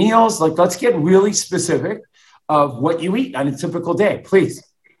favorite meals. Like, let's get really specific of what you eat on a typical day, please.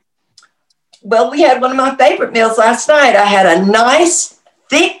 Well, we had one of my favorite meals last night. I had a nice,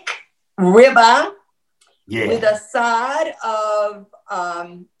 thick ribeye with a side of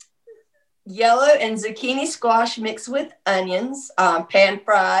yellow and zucchini squash mixed with onions, pan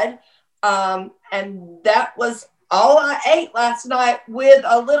fried. And that was all I ate last night with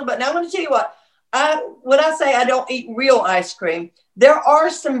a little bit. Now, I'm going to tell you what. When I say I don't eat real ice cream, there are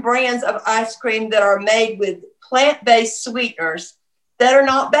some brands of ice cream that are made with plant-based sweeteners that are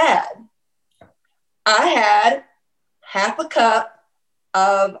not bad. I had half a cup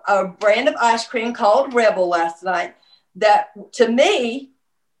of a brand of ice cream called Rebel last night that, to me,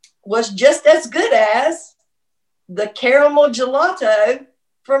 was just as good as the caramel gelato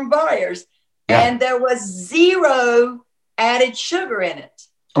from Byers. Yeah. And there was 0 added sugar in it.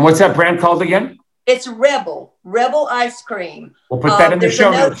 And what's that brand called again? It's Rebel ice cream. We'll put that in the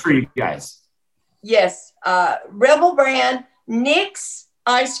show notes for you guys. Yes. Rebel brand. Nick's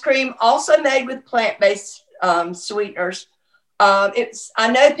ice cream, also made with plant-based sweeteners.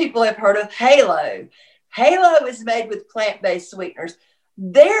 I know people have heard of Halo. Halo is made with plant-based sweeteners.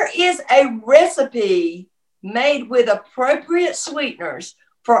 There is a recipe made with appropriate sweeteners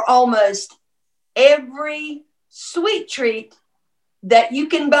for almost every sweet treat that you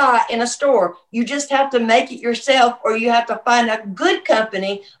can buy in a store. You just have to make it yourself, or you have to find a good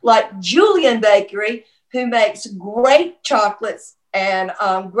company like Julian Bakery, who makes great chocolates and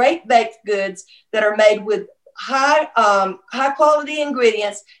great baked goods that are made with high quality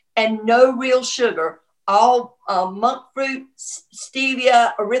ingredients and no real sugar. All monk fruit,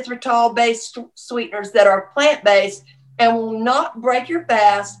 stevia, erythritol based sweeteners that are plant based and will not break your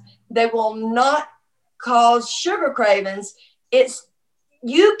fast. They will not cause sugar cravings.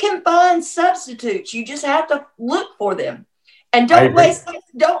 You can find substitutes. You just have to look for them. And don't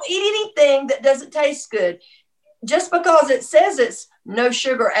eat anything that doesn't taste good. Just because it says it's no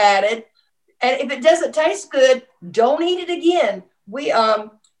sugar added, and if it doesn't taste good, don't eat it again.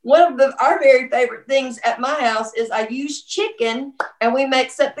 One of our very favorite things at my house is I use chicken, and we make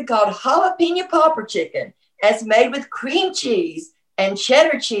something called jalapeno popper chicken. It's made with cream cheese and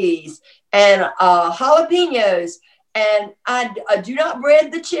cheddar cheese and jalapenos. And I do not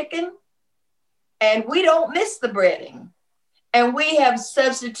bread the chicken, and we don't miss the breading. And we have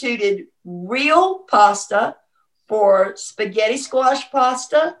substituted real pasta for spaghetti squash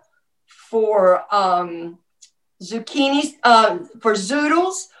pasta, for zucchini, for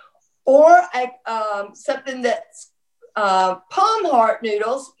zoodles, or something that's palm heart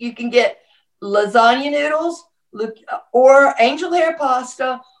noodles. You can get lasagna noodles, or angel hair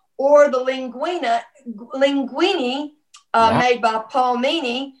pasta, or the linguine made by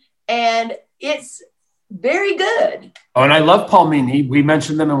Palmini, and it's very good. Oh, and I love Palmini. We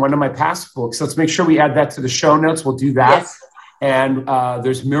mentioned them in one of my past books. Let's make sure we add that to the show notes. We'll do that. Yes. And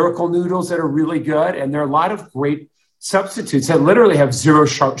there's Miracle Noodles that are really good. And there are a lot of great substitutes that literally have zero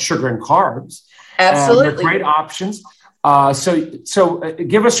sugar and carbs. Absolutely. Great options. So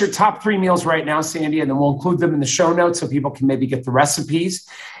give us your top 3 meals right now, Sandy, and then we'll include them in the show notes so people can maybe get the recipes.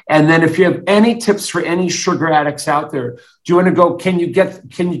 And then if you have any tips for any sugar addicts out there, do you want to go, can you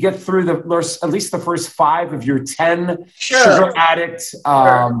get through at least the first 5 of your 10 sugar addicts?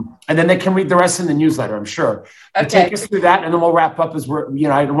 And then they can read the rest in the newsletter, I'm sure. Okay. Take us through that, and then we'll wrap up I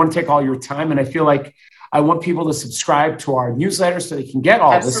don't want to take all your time. And I feel like I want people to subscribe to our newsletter so they can get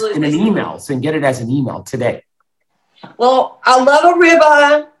all this in an email, so and get it as an email today. Well, I love a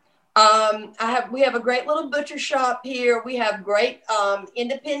ribeye. We have a great little butcher shop here. We have great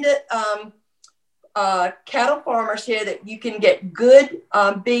independent cattle farmers here that you can get good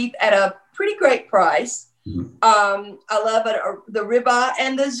beef at a pretty great price. Mm-hmm. I love the ribeye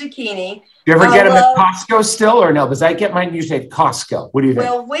and the zucchini. Do you ever get them at Costco still, or no? Because I get mine usually at Costco. What do you think?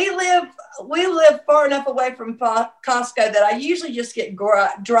 Well, we live far enough away from Costco that I usually just get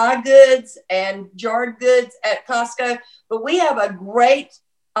dry goods and jarred goods at Costco. But we have a great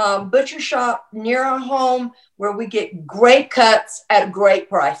butcher shop near our home where we get great cuts at great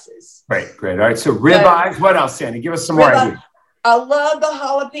prices. Great. All right. So ribeyes. What else, Sandy? Give us some more ideas. I love the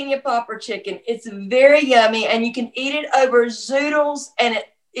jalapeno popper chicken. It's very yummy, and you can eat it over zoodles, and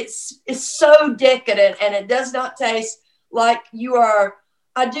it's so decadent, and it does not taste like you are.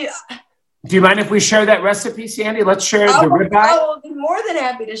 Do you mind if we share that recipe, Sandy? Let's share the ribeye. I will be more than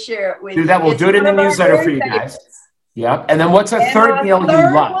happy to share it with you. Do that. We'll do it in the newsletter for you guys. Yep. And then what's a third meal you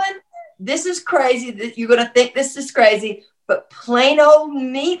love? This is crazy. You're going to think this is crazy, but plain old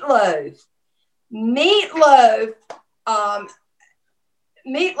meatloaf. Meatloaf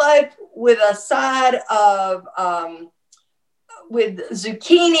with a side of with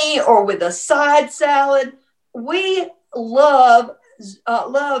zucchini or with a side salad. We love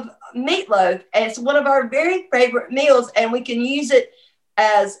meatloaf. It's one of our very favorite meals, and we can use it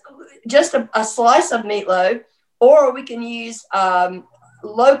as just a slice of meatloaf, or we can use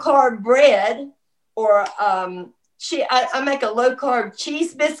low carb bread, or I make a low carb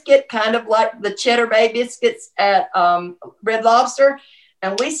cheese biscuit, kind of like the Cheddar Bay biscuits at Red Lobster,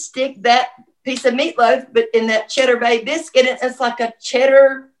 and we stick that piece of meatloaf but in that Cheddar Bay biscuit, and it's like a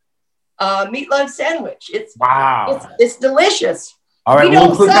cheddar meatloaf sandwich. It's delicious. All right, we'll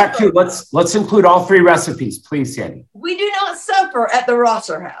include that too. Let's include all 3 recipes, please, Sandy. We do not suffer at the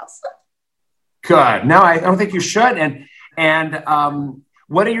Rosser House. Good. No, I don't think you should. And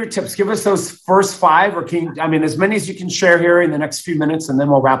what are your tips? Give us those first 5, or as many as you can share here in the next few minutes, and then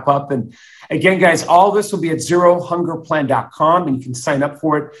we'll wrap up. And again, guys, all this will be at zerohungerplan.com, and you can sign up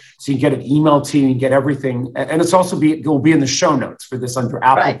for it so you can get an email to you and get everything. And it will be in the show notes for this under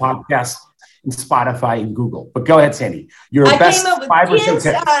Apple Podcasts, in Spotify and Google. But go ahead, Sandy. Your I best came up with 5 or so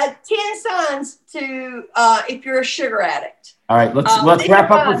tips. 10 signs to if you're a sugar addict. All right, let's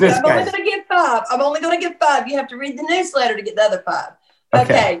wrap up with this, I'm guys. only going to give 5. You have to read the newsletter to get the other 5.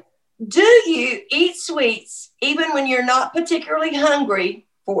 Okay. Do you eat sweets even when you're not particularly hungry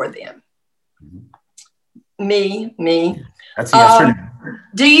for them? Me. That's a yes or no.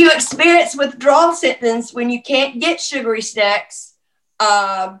 Do you experience withdrawal symptoms when you can't get sugary snacks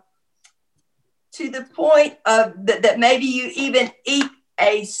to the point of that maybe you even eat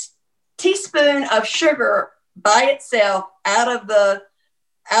a teaspoon of sugar by itself out of the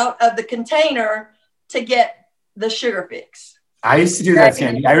container to get the sugar fix? I used to do that,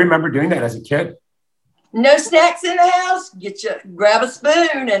 Sandy. I remember doing that as a kid. No snacks in the house, grab a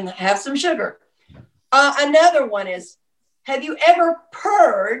spoon and have some sugar. Another one is, have you ever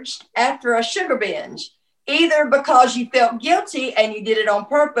purged after a sugar binge? Either because you felt guilty and you did it on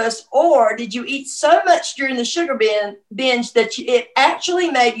purpose, or did you eat so much during the sugar binge that it actually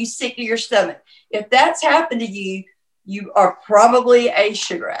made you sick to your stomach? If that's happened to you, you are probably a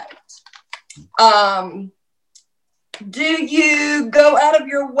sugar addict. Do you go out of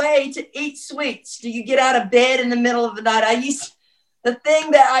your way to eat sweets? Do you get out of bed in the middle of the night? I used to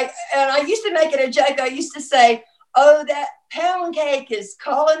make it a joke. I used to say, oh, that pound cake is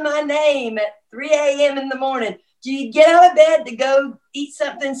calling my name at 3 a.m. in the morning. Do you get out of bed to go eat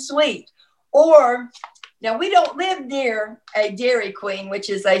something sweet? Or, now we don't live near a Dairy Queen, which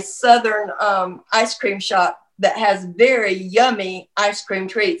is a Southern ice cream shop that has very yummy ice cream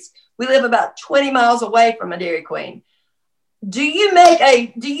treats. We live about 20 miles away from a Dairy Queen. Do you make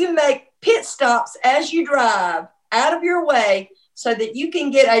pit stops as you drive out of your way so that you can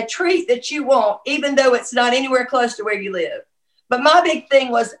get a treat that you want, even though it's not anywhere close to where you live? But my big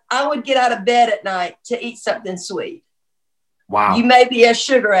thing was I would get out of bed at night to eat something sweet. Wow. You may be a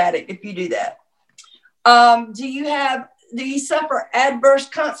sugar addict if you do that. Do you suffer adverse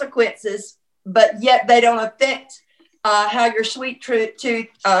consequences, but yet they don't affect how your sweet tooth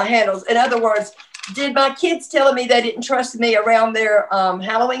handles? In other words, did my kids telling me they didn't trust me around their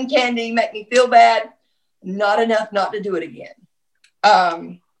Halloween candy make me feel bad? Not enough not to do it again.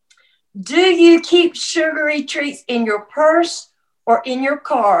 Do you keep sugary treats in your purse or in your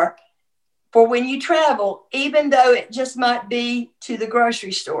car for when you travel, even though it just might be to the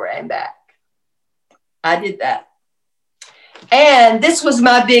grocery store and back? I did that. And this was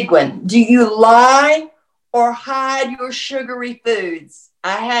my big one. Do you lie or hide your sugary foods?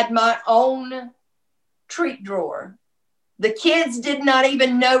 I had my own treat drawer. The kids did not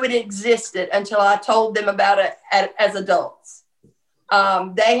even know it existed until I told them about it as adults.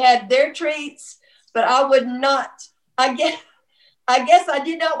 They had their treats, but I would not. I guess I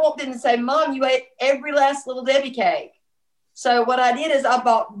did not want them to say, Mom, you ate every last little Debbie cake. So what I did is I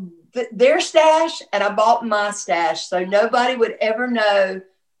bought their stash and I bought my stash, so nobody would ever know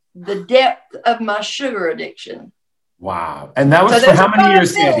the depth of my sugar addiction. Wow. And that was for how many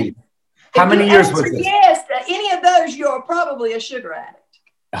years, Sandy? How many years was this? Yes, any of those, you're probably a sugar addict.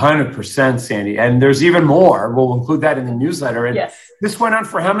 100%, Sandy. And there's even more. We'll include that in the newsletter. And yes. This went on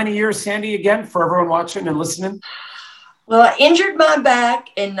for how many years, Sandy, again, for everyone watching and listening? Well, I injured my back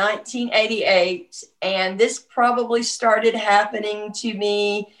in 1988, and this probably started happening to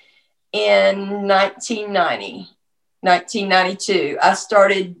me in 1992. I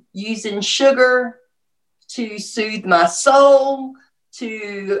started using sugar to soothe my soul.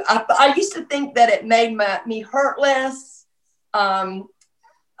 I used to think that it made me hurt less. When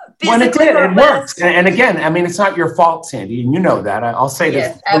it did, it worked. And again, I mean, it's not your fault, Sandy, and you know that. I'll say this.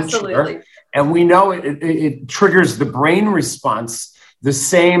 Yes, absolutely. Sugar, and we know it triggers the brain response the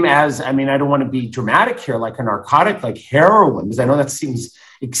same as, I mean, I don't want to be dramatic here, like a narcotic, like heroin, because I know that seems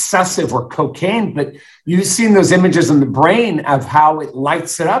excessive, or cocaine, but you've seen those images in the brain of how it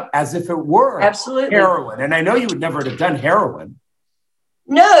lights it up as if it were absolutely heroin. And I know you would never have done heroin.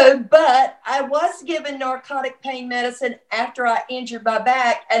 No, but I was given narcotic pain medicine after I injured my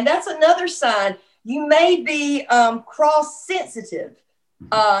back. And that's another sign. You may be cross-sensitive.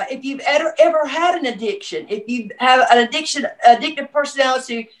 If you've ever had an addiction, if you have an addictive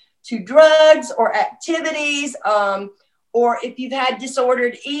personality to drugs or activities, or if you've had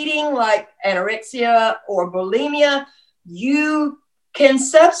disordered eating like anorexia or bulimia, you can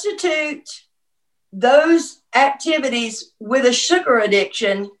substitute those activities with a sugar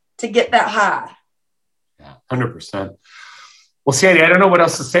addiction to get that high. Yeah, 100%. Well, Sandy, I don't know what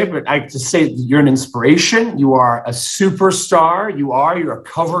else to say, but I just say you're an inspiration. You are a superstar. You're a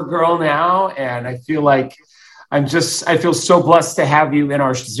cover girl now. And I feel like I feel so blessed to have you in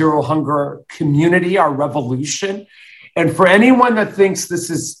our Zero Hunger community, our revolution. And for anyone that thinks this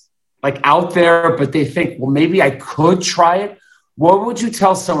is like out there, but they think, well, maybe I could try it. What would you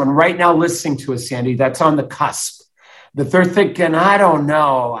tell someone right now listening to us, Sandy, that's on the cusp, that they're thinking, I don't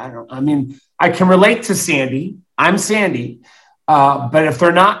know. I can relate to Sandy. I'm Sandy. But if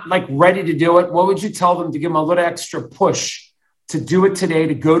they're not like ready to do it, what would you tell them to give them a little extra push to do it today,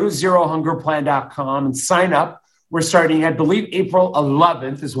 to go to zerohungerplan.com and sign up? We're starting, I believe, April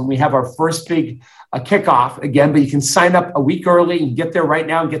 11th is when we have our first big kickoff again, but you can sign up a week early and get there right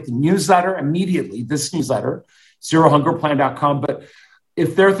now and get the newsletter immediately, this newsletter, zerohungerplan.com. But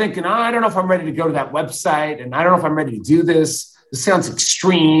if they're thinking, I don't know if I'm ready to go to that website and I don't know if I'm ready to do this, this sounds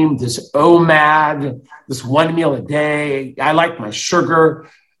extreme, this OMAD, this 1 meal a day, I like my sugar.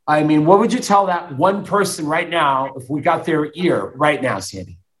 I mean, what would you tell that one person right now if we got their ear right now,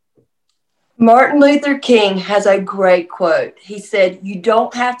 Sandy? Martin Luther King has a great quote. He said, you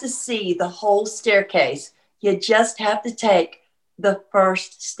don't have to see the whole staircase. You just have to take the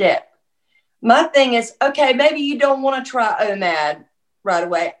first step. My thing is, okay, maybe you don't want to try OMAD right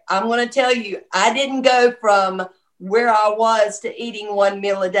away. I'm going to tell you, I didn't go from where I was to eating 1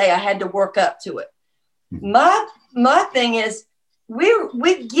 meal a day. I had to work up to it. My thing is,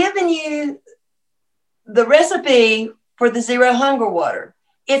 we've given you the recipe for the Zero Hunger Water.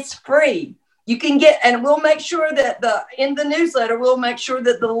 It's free. You can get, and we'll make sure that in the newsletter, we'll make sure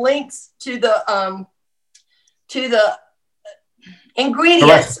that the links to the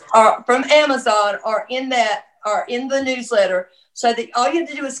ingredients are from Amazon are in the newsletter, so that all you have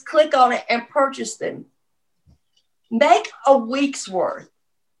to do is click on it and purchase them. Make a week's worth.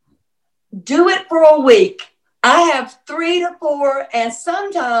 Do it for a week. I have 3 to 4, and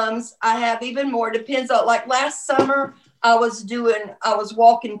sometimes I have even more. Depends on, like last summer, I was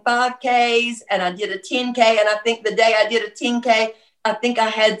walking 5Ks and I did a 10K. And I think the day I did a 10K, I think I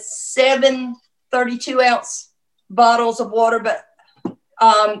had 7 32-ounce bottles of water, but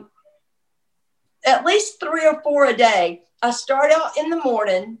at least 3 or 4 a day. I start out in the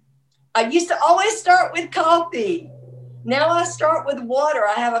morning. I used to always start with coffee. Now I start with water.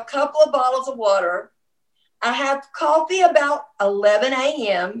 I have a couple of bottles of water. I have coffee about 11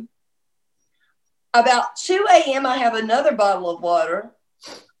 a.m. About 2 a.m., I have another bottle of water.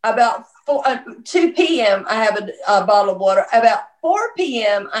 About 2 p.m., I have a bottle of water. About 4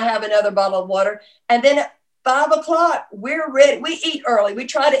 p.m., I have another bottle of water. And then at 5 o'clock, we're ready. We eat early. We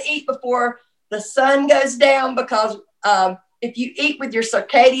try to eat before the sun goes down because if you eat with your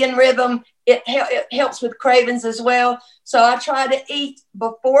circadian rhythm, it helps with cravings as well. So I try to eat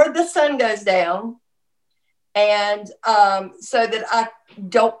before the sun goes down, and so that I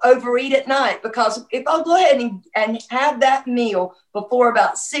don't overeat at night. Because if I'll go ahead and have that meal before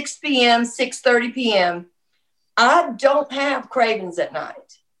about 6 p.m., 6:30 p.m., I don't have cravings at night.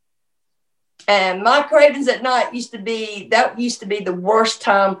 And my cravings at night used to be the worst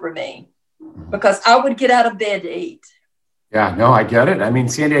time for me, because I would get out of bed to eat. Yeah, no, I get it. I mean,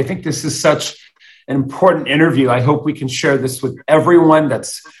 Sandy, I think this is such an important interview. I hope we can share this with everyone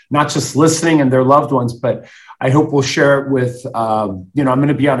that's not just listening and their loved ones, but I hope we'll share it with, I'm going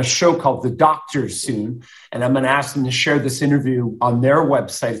to be on a show called The Doctors soon, and I'm going to ask them to share this interview on their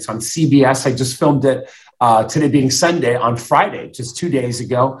website. It's on CBS. I just filmed it today being Sunday, on Friday, just 2 days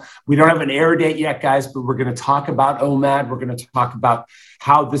ago. We don't have an air date yet, guys, but we're going to talk about OMAD. We're going to talk about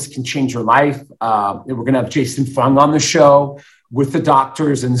how this can change your life. We're going to have Jason Fung on the show with The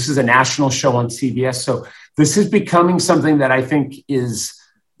Doctors, and this is a national show on CBS. So this is becoming something that I think is,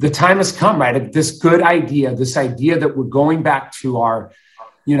 the time has come, right? This good idea, this idea that we're going back to our,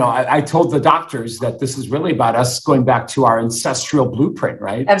 I told The Doctors that this is really about us going back to our ancestral blueprint,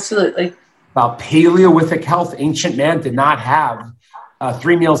 right? Absolutely. About Paleolithic health. Ancient man did not have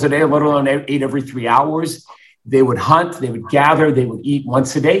 3 meals a day, let alone 8 every 3 hours. They would hunt, they would gather, they would eat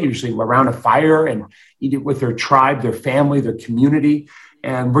once a day, usually around a fire, and eat it with their tribe, their family, their community.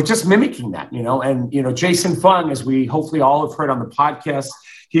 And we're just mimicking that, and, Jason Fung, as we hopefully all have heard on the podcast,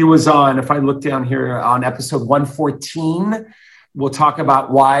 he was on, if I look down here, on episode 114, we'll talk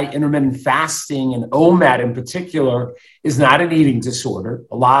about why intermittent fasting and OMAD in particular is not an eating disorder.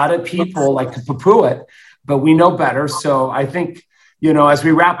 A lot of people like to poo-poo it, but we know better. So I think, as we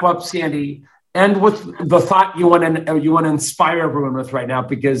wrap up, Sandy, end with the thought you want to inspire everyone with right now,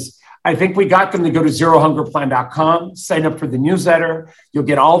 because I think we got them to go to zerohungerplan.com, sign up for the newsletter. You'll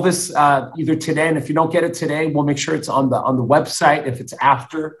get all this either today, and if you don't get it today, we'll make sure it's on the website if it's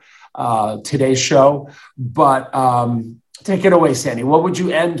after today's show. But take it away, Sandy. What would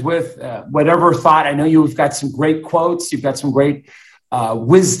you end with? Whatever thought. I know you've got some great quotes. You've got some great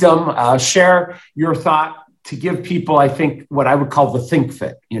wisdom. Share your thought to give people, I think, what I would call the think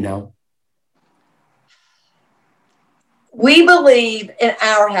fit, We believe in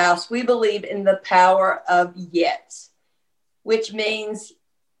our house, we believe in the power of yet, which means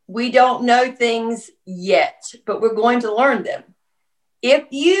we don't know things yet, but we're going to learn them. If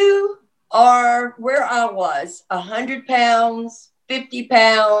you are where I was, 100 pounds, 50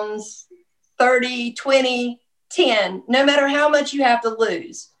 pounds, 30, 20, 10, no matter how much you have to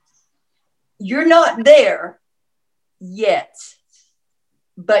lose, you're not there yet,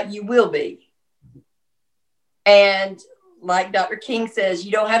 but you will be. And like Dr. King says,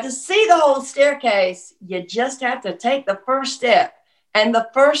 you don't have to see the whole staircase. You just have to take the first step. And the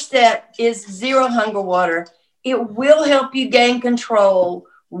first step is Zero Hunger Water. It will help you gain control,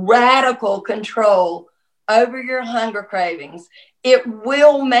 radical control over your hunger cravings. It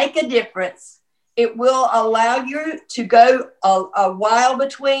will make a difference. It will allow you to go a while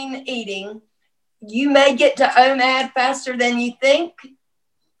between eating. You may get to OMAD faster than you think.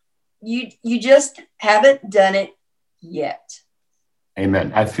 You just haven't done it yet.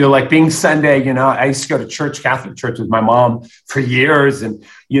 Amen. I feel like being Sunday, I used to go to church, Catholic church with my mom for years. And,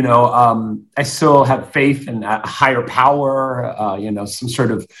 I still have faith in a higher power, some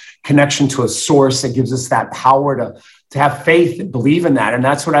sort of connection to a source that gives us that power to have faith and believe in that. And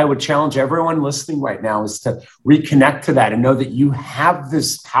that's what I would challenge everyone listening right now, is to reconnect to that and know that you have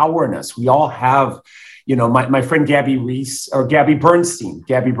this power in us. We all have. My friend Gabby Bernstein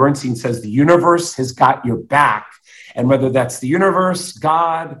says the universe has got your back. And whether that's the universe,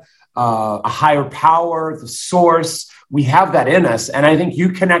 God, a higher power, the source, we have that in us. And I think you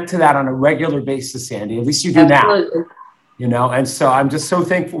connect to that on a regular basis, Sandy. At least you do now. And so I'm just so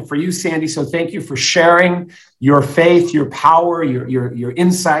thankful for you, Sandy. So thank you for sharing your faith, your power, your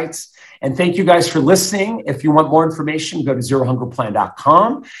insights. And thank you guys for listening. If you want more information, go to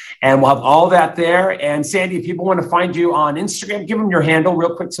zerohungerplan.com and we'll have all that there. And Sandy, if people want to find you on Instagram, give them your handle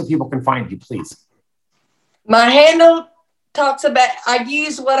real quick so people can find you, please. My handle talks about, I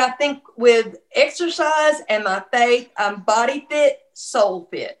use what I think with exercise and my faith. I'm body fit, soul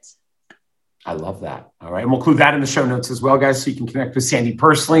fit. I love that. All right. And we'll include that in the show notes as well, guys, so you can connect with Sandy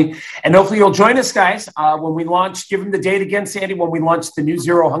personally. And hopefully you'll join us, guys, when we launch, give them the date again, Sandy, when we launch the new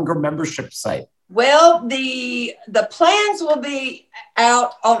Zero Hunger membership site. Well, the plans will be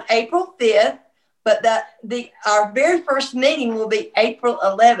out on April 5th, but our very first meeting will be April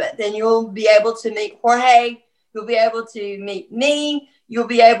 11th. And you'll be able to meet Jorge. You'll be able to meet me. You'll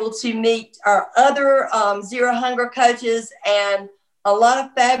be able to meet our other Zero Hunger coaches and a lot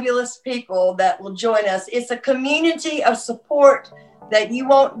of fabulous people that will join us. It's a community of support that you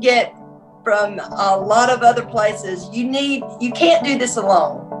won't get from a lot of other places. You can't do this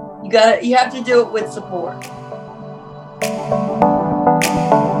alone. You have to do it with support.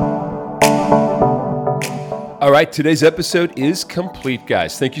 All right, today's episode is complete,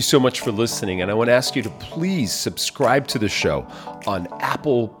 guys. Thank you so much for listening. And I want to ask you to please subscribe to the show on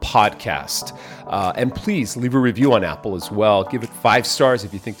Apple Podcast. And please leave a review on Apple as well. Give it 5 stars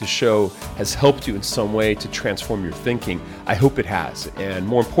if you think the show has helped you in some way to transform your thinking. I hope it has. And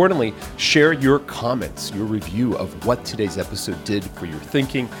more importantly, share your comments, your review of what today's episode did for your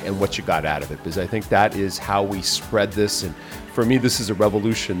thinking and what you got out of it, because I think that is how we spread this. And for me, this is a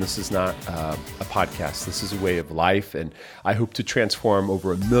revolution. This is not a podcast. This is a way of life. And I hope to transform over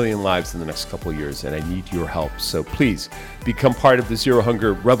 1 million lives in the next couple of years. And I need your help. So please become part of the Zero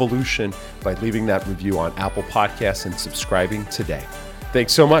Hunger revolution by leaving that review on Apple Podcasts and subscribing today.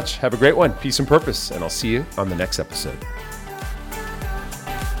 Thanks so much. Have a great one. Peace and purpose. And I'll see you on the next episode.